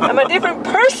 I'm a different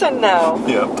person now.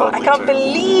 Yeah, totally. I can't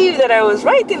believe that I was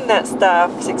writing that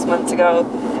stuff 6 months ago.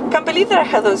 I can't believe that I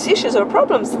had those issues or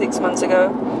problems 6 months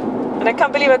ago. And I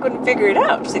can't believe I couldn't figure it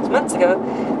out 6 months ago.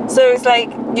 So it's like,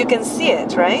 you can see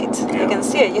it, right? Yeah. You can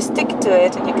see it. You stick to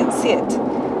it and you can see it.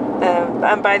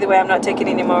 And by the way, I'm not taking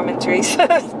any more mentoring, so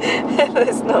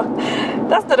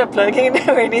that's not a plug-in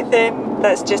or anything.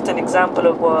 That's just an example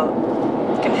of what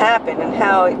can happen and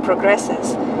how it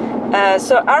progresses.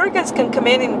 So arrogance can come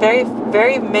in very,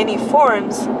 very many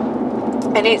forms,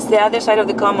 and it's the other side of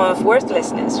the coin of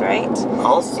worthlessness, right?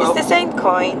 Also, it's the same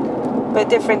coin, but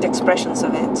different expressions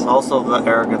of it. Also, the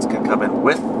arrogance can come in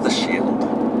with the shield.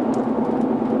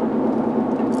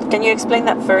 Can you explain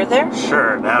that further?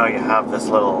 Sure. Now you have this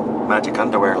little magic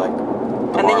underwear, like.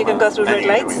 And then you can go through red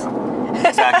lights?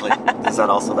 Exactly. Is that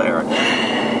also the arrogance?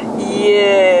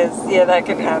 Yes. Yeah, that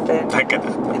can happen. That can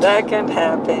happen. That can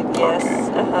happen, yes.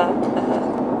 Okay.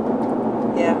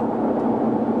 Yeah.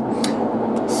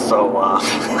 So,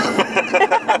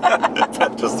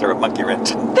 that just threw a monkey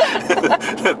wrench in.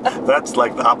 That's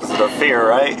like the opposite of fear,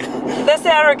 right? That's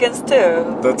arrogance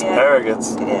too. That's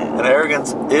arrogance. Yeah. And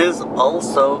arrogance is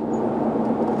also,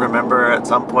 remember, at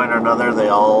some point or another, they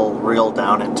all reel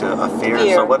down into a fear.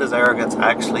 So what is arrogance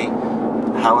actually?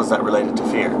 How is that related to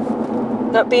fear?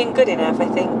 Not being good enough, I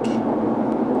think.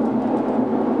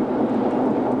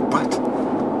 What?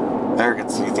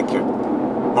 Arrogance, you think you're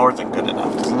more than good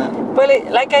enough, isn't it? Well,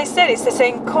 like I said, it's the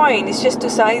same coin. It's just two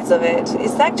sides of it.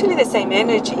 It's actually the same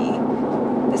energy.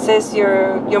 It says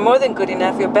you're more than good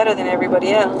enough. You're better than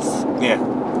everybody else. Yeah.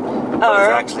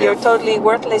 Or you're totally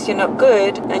worthless. You're not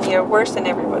good, and you're worse than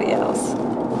everybody else.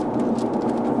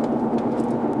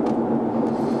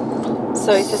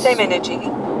 So it's the same energy.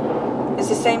 It's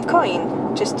the same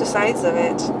coin, just two sides of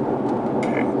it.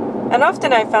 Okay. And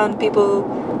often I found people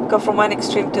go from one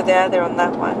extreme to the other on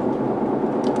that one.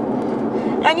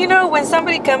 And when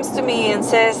somebody comes to me and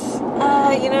says,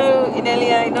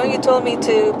 Inelia, I know you told me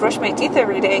to brush my teeth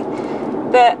every day,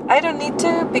 but I don't need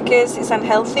to because it's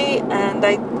unhealthy, and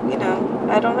I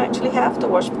don't actually have to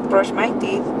brush my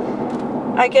teeth.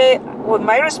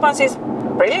 My response is,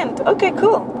 brilliant, okay,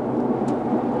 cool.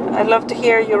 I'd love to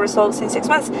hear your results in 6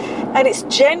 months. And it's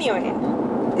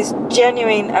genuine. It's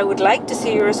genuine. I would like to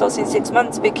see your results in 6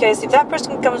 months, because if that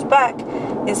person comes back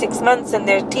in 6 months and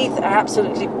their teeth are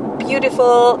absolutely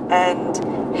beautiful and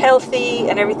healthy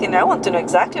and everything, I want to know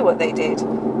exactly what they did.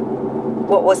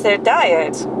 What was their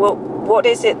diet? What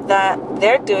is it that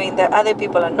they're doing that other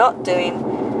people are not doing?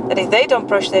 That if they don't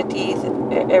brush their teeth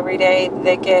every day,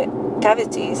 they get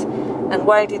cavities. And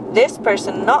why did this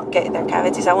person not get their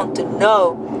cavities? I want to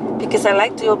know, because I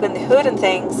like to open the hood and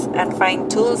things and find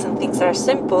tools and things that are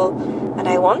simple, and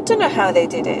I want to know how they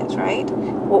did it, right?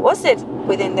 What was it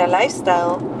within their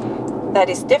lifestyle that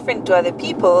is different to other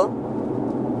people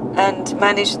and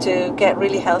managed to get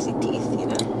really healthy teeth,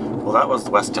 Well, that was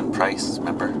Weston Price,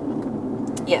 remember?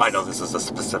 Yes. I know this is a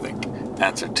specific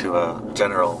answer to a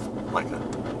general, like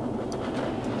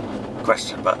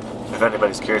question, but if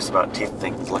anybody's curious about teeth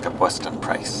things, look up Weston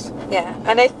Price. Yeah,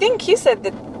 and I think he said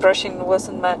that brushing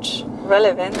wasn't much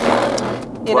relevant.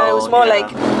 You know, it was more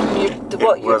like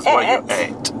what you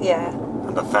ate. Yeah.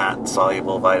 And the fat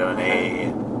soluble vitamin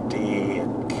A, D,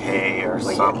 and K, or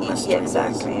some mystery. Yeah,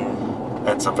 exactly. Yeah.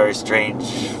 And some very strange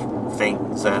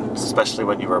things, and especially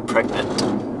when you were pregnant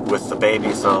with the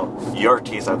baby. So your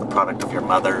teeth are the product of your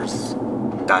mother's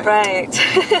diet. Right.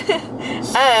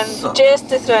 And just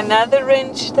to throw another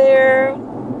wrench there,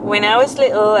 when I was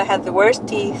little, I had the worst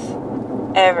teeth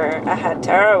ever. I had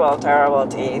terrible, terrible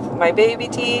teeth. My baby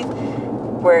teeth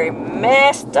were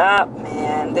messed up,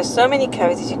 man. There's so many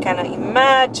cavities you cannot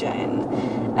imagine.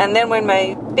 And then when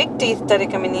my big teeth started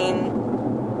coming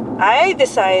in, I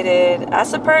decided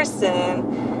as a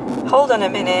person, hold on a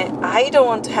minute, I don't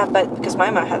want to have bad, because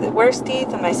my mom had the worst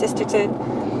teeth and my sister too.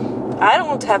 I don't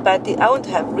want to have bad teeth. I want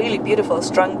to have really beautiful,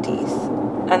 strong teeth.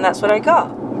 And that's what I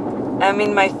got. I'm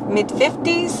in my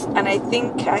mid-50s, and I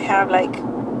think I have like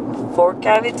 4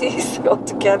 cavities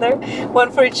altogether.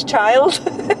 1 for each child.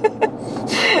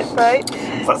 Right?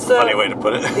 That's a funny way to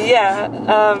put it.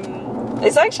 Yeah.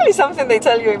 It's actually something they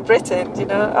tell you in Britain, you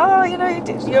know. Oh, you know,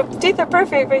 your teeth are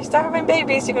perfect, but you start having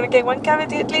babies, you're going to get 1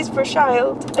 cavity at least per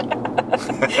child.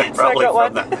 Probably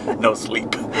from that no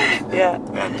sleep. Yeah.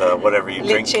 And whatever you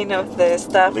drink. Leaching of the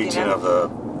stuff, Leaching you know.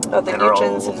 of the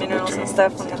nutrients and minerals and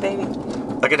stuff from the baby.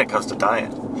 Like when it comes to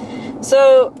diet.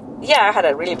 So, yeah, I had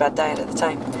a really bad diet at the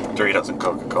time. Doritos and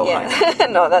Coca-Cola. Yeah.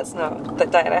 No, that's not the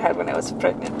diet I had when I was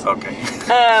pregnant. Okay.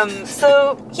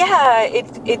 So yeah,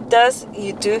 it does.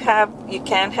 You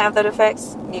can have that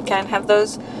effects. You can have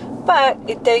those, but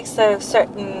it takes a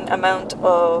certain amount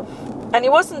of. And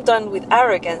it wasn't done with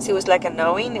arrogance. It was like a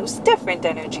knowing. It was different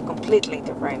energy, completely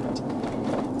different.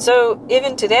 So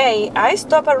even today, I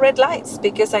stop at red lights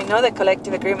because I know that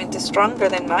collective agreement is stronger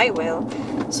than my will.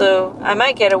 So I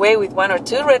might get away with 1 or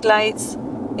 2 red lights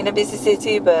in a busy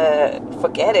city, but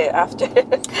forget it after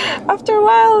a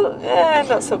while,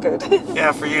 not so good.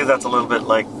 Yeah, for you that's a little bit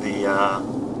like the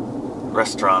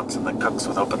restaurants and the cooks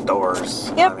with open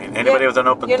doors. Yep. I mean, anybody with an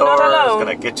open door is going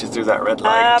to get you through that red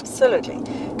light. Absolutely.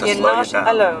 You're not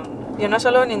alone. You're not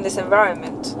alone in this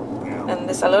environment. Yeah. And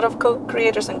there's a lot of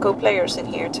co-creators and co-players in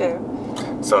here too.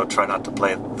 So try not to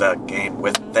play the game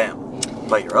with them.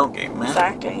 Play your own game, man.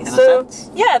 Exactly. So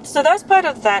yeah, so that's part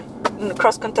of that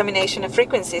cross-contamination of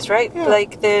frequencies, right? Yeah.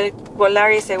 Like what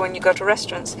Larry said when you go to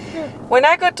restaurants. Yeah. When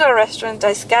I go to a restaurant,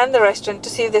 I scan the restaurant to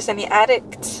see if there's any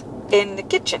addicts in the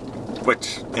kitchen.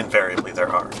 Which invariably there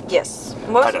are. Yes.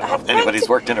 I don't know if anybody's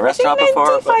worked in a restaurant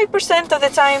before. 95% of the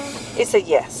time it's a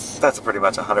yes. That's pretty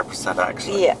much 100%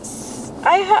 actually. Yes.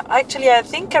 I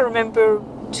think I remember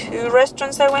 2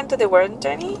 restaurants I went to, there weren't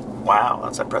any. Wow,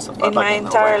 that's impressive. In my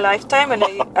entire lifetime, and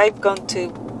I've gone to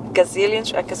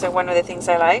gazillions, because one of the things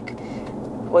I like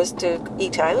was to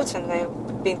eat out, and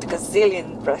I've been to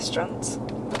gazillion restaurants.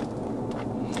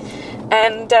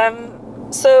 And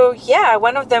so, yeah,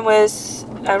 one of them was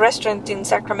a restaurant in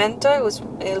Sacramento. It was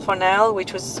Il Fornell,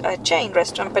 which was a chain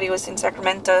restaurant, but it was in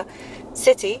Sacramento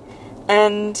City,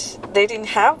 and they didn't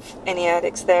have any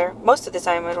addicts there most of the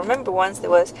time. I remember once there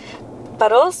was.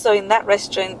 But also in that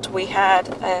restaurant, we had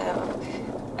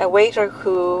a waiter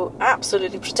who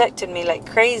absolutely protected me like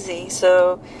crazy.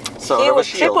 So he would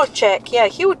triple check. Yeah,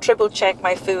 he would triple check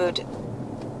my food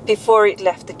before it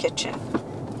left the kitchen.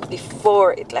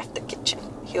 Before it left the kitchen,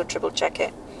 he would triple check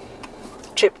it.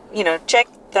 Check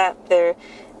that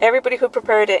everybody who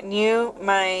prepared it knew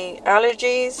my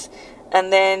allergies,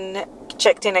 and then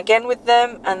checked in again with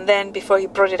them. And then before he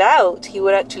brought it out, he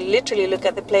would actually literally look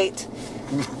at the plate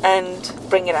and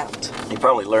bring it out. He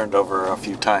probably learned over a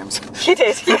few times. He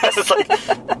did, yes. It's like,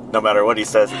 no matter what he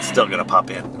says, it's still going to pop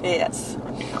in. Yes.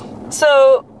 Yeah.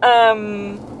 So,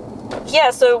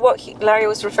 so what Larry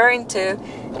was referring to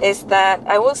is that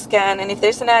I will scan, and if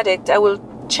there's an addict, I will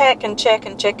check and check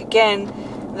and check again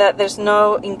that there's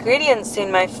no ingredients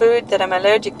in my food that I'm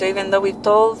allergic to, even though we've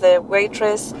told the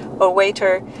waitress or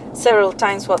waiter several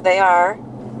times what they are,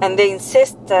 and they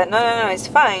insist that, no, it's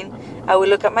fine. I will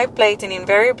look at my plate, and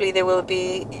invariably there will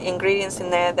be ingredients in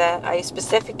there that I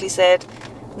specifically said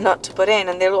not to put in,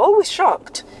 and they're always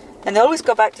shocked, and they always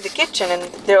go back to the kitchen, and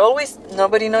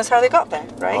nobody knows how they got there,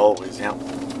 right? Always, yeah.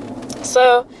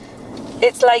 So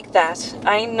it's like that.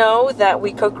 I know that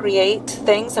we co-create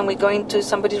things, and we go into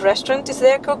somebody's restaurant. It's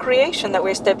their co-creation that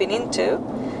we're stepping into,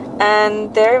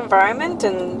 and their environment,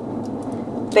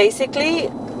 and basically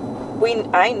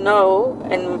I know,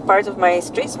 and part of my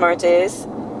street smart is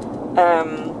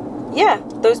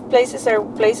those places are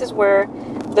places where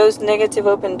those negative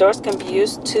open doors can be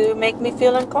used to make me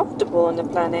feel uncomfortable on the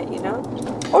planet,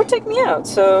 or take me out.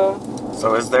 So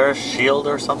So is there a shield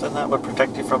or something that would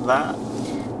protect you from that?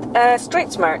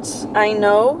 Street smarts. I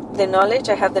know the knowledge.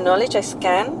 I have the knowledge. I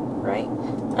scan, right?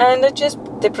 And it just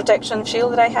the protection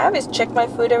shield that I have is check my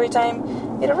food every time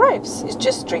it arrives. It's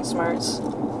just street smarts.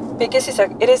 Because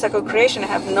it is a co-creation. I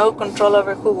have no control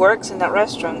over who works in that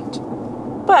restaurant.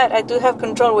 But I do have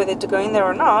control whether to go in there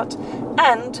or not,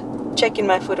 and checking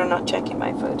my food or not checking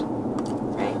my food,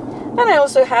 right? And I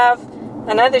also have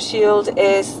another shield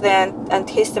is the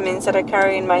antihistamines that I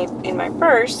carry in my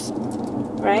purse,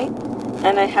 right?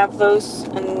 And I have those,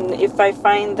 and if I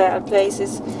find that a place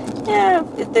is,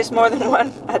 if there's more than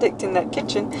one addict in that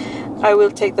kitchen, I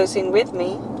will take those in with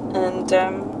me. And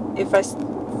if I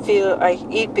feel I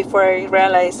eat before I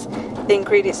realize the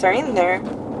ingredients are in there,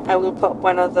 I will pop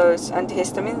one of those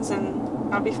antihistamines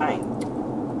and I'll be fine.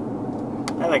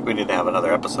 I think we need to have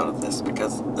another episode of this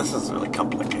because this is really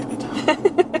complicated.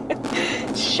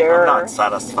 Sure. I'm not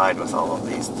satisfied with all of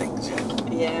these things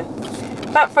yet. Yeah.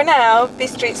 But for now, be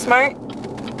street smart,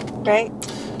 right?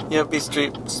 Yeah, be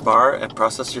street smart and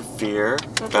process your fear,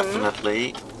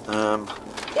 definitely.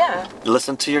 Yeah.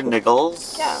 Listen to your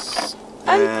niggles. Yeah.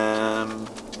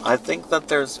 I think that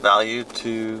there's value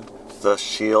to the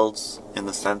shields in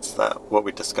the sense that what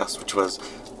we discussed, which was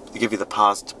to give you the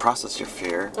pause to process your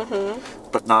fear,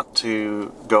 but not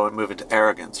to go and move into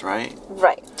arrogance, right?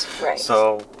 Right.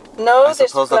 So no, I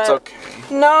suppose that's okay.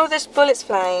 No, there's bullets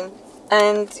flying,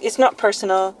 and it's not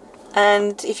personal.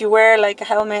 And if you wear like a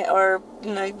helmet or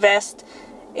vest,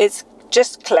 it's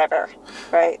just clever,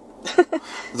 right?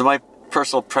 My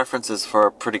personal preference is for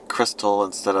a pretty crystal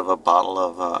instead of a bottle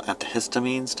of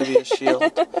antihistamines to be a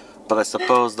shield, but I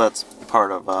suppose that's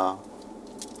part of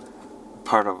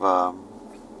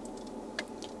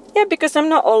yeah, because I'm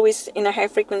not always in a high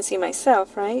frequency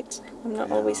myself, right? I'm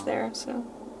not always there, so.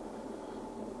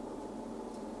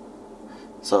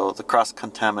 So the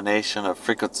cross-contamination of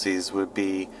frequencies would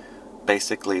be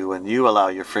basically when you allow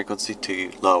your frequency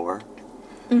to lower,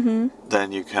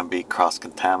 then you can be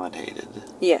cross-contaminated.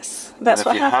 Yes, that's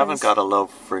what happens. And if you haven't got a low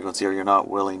frequency, or you're not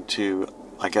willing to,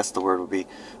 I guess the word would be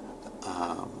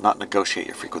not negotiate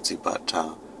your frequency, but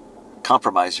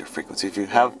compromise your frequency. If you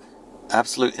have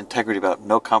absolute integrity about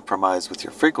no compromise with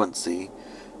your frequency,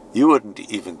 you wouldn't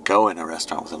even go in a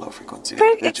restaurant with a low frequency.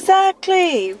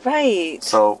 Exactly, right.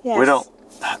 So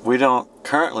we don't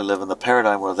currently live in the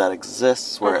paradigm where that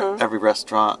exists, where every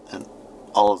restaurant and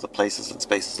all of the places and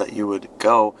spaces that you would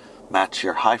go match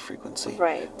your high frequency.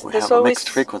 Right. We have a mixed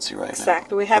frequency right now.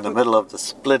 Exactly. We have in the middle of the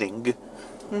splitting.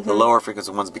 The lower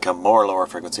frequency ones become more lower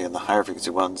frequency, and the higher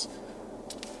frequency ones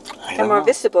are more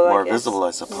visible. More visible,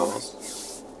 I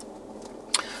suppose.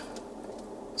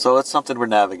 So it's something we're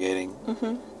navigating.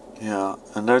 Yeah,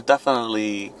 and there are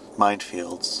definitely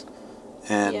minefields,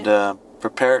 and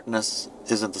preparedness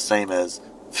isn't the same as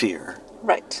fear.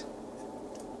 Right.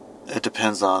 It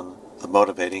depends on the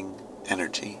motivating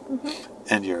energy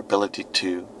and your ability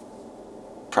to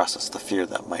process the fear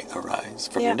that might arise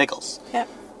from your niggles. Yeah.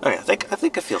 Okay, I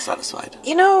think I feel satisfied.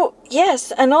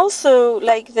 Yes, and also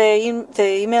like the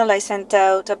email I sent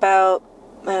out about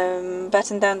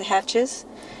batten down the hatches.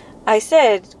 I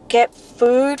said get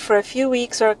food for a few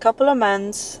weeks or a couple of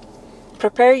months.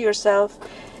 Prepare yourself.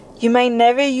 You might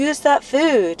never use that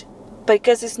food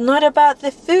because it's not about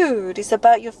the food. It's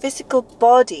about your physical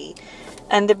body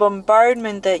and the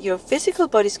bombardment that your physical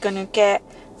body is going to get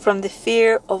from the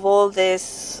fear of all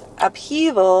this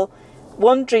upheaval,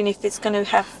 wondering if it's going to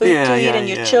have food to eat and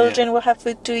your children will have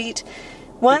food to eat.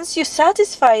 Once you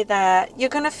satisfy that, you're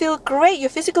going to feel great. Your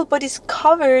physical body is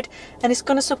covered and it's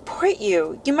going to support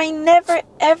you. You may never,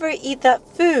 ever eat that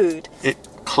food. It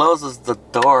closes the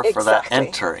door for that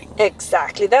entering.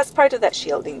 Exactly. That's part of that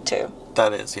shielding too.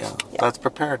 That is, That's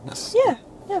preparedness. Yeah.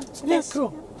 It is.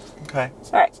 Cool. Okay.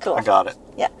 All right, cool. I got it.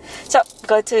 Yeah. So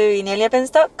go to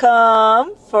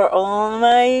ineliabenz.com for all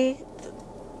my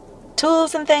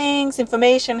tools and things,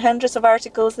 information, hundreds of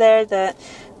articles there that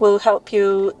will help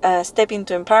you step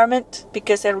into empowerment.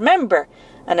 Because remember,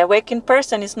 an awakened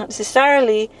person is not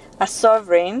necessarily a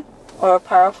sovereign or a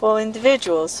powerful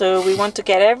individual. So we want to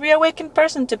get every awakened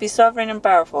person to be sovereign and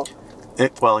powerful.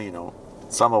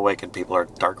 Some awakened people are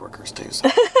dark workers too, so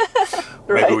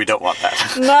maybe we don't want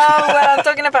that. No, well, I'm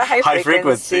talking about high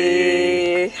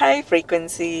frequency. High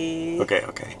frequency.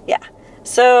 Okay. Yeah.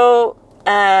 So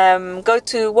go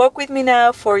to Walk With Me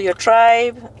Now for your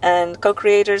tribe and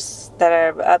co-creators that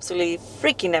are absolutely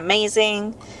freaking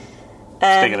amazing.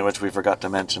 Speaking of which, we forgot to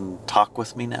mention Talk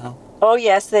With Me Now. Oh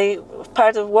yes,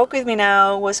 part of Walk With Me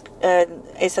Now is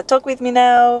a Talk With Me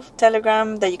Now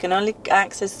Telegram that you can only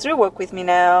access through Walk With Me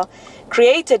Now,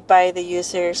 created by the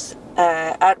users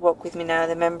at Walk With Me Now,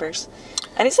 the members.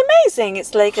 And it's amazing.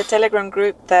 It's like a Telegram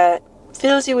group that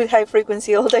fills you with high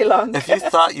frequency all day long. If you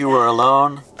thought you were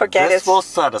alone, this will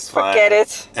satisfy. Forget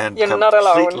it. And you're not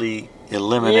alone. Completely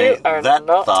eliminate you are that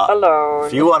not thought. alone.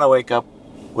 If you want to wake up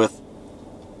with,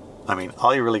 I mean,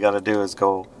 all you really got to do is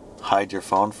go hide your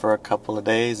phone for a couple of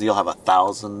days. You'll have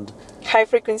 1,000 high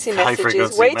frequency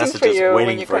messages waiting for you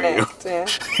when you connect. Yeah.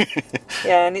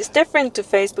 Yeah, and it's different to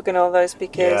Facebook and all those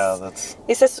because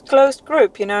it's a closed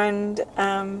group, you know,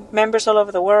 and members all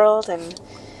over the world, and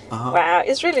wow,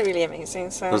 it's really, really amazing.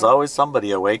 So there's always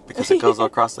somebody awake because it goes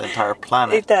across the entire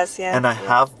planet. It does, yeah. And I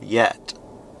have yet,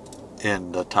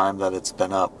 in the time that it's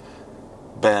been up,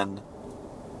 been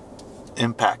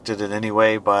impacted in any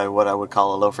way by what I would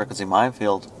call a low frequency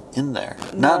minefield in there.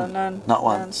 None. Not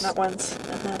once. Not once.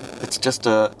 It's just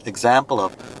an example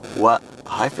of what a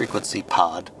high frequency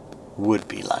pod would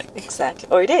be like. Exactly.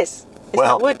 Or it is. It's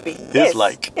well, not would be. Is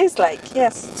like. Is like,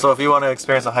 yes. So if you want to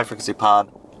experience a high frequency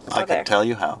pod, I can tell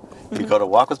you how. You go to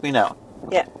Walk With Me Now.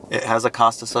 Yeah. It has a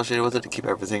cost associated with it to keep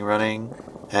everything running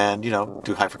and, you know,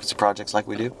 do high frequency projects like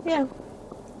we do. Yeah.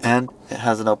 And it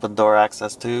has an open door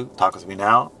access to Talk With Me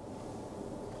Now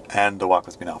and the Walk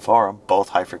With Me Now forum, both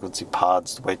high frequency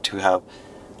pods, the way to have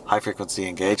high frequency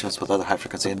engagements with other high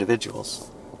frequency individuals.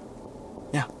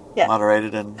 Yeah.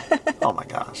 Moderated and oh my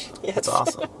gosh. Yes. It's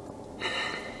awesome.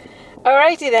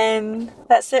 Alrighty then.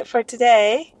 That's it for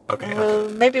today. Okay.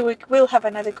 Maybe we will have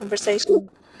another conversation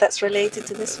that's related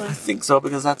to this one. I think so,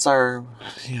 because that's our,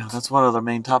 that's one of the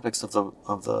main topics of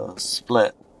the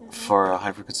split for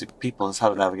high frequency people is how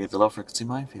to navigate the low frequency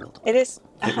minefield. It is.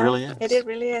 It really is. It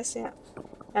really is, yeah.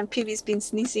 And Peewee's been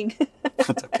sneezing. It's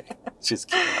okay. She's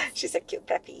cute. She's a cute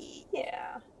puppy.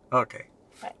 Yeah. Okay.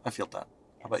 Right. I feel that.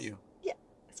 How about you? Yeah,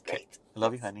 it's great. I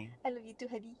love you, honey. I love you too,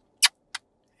 honey.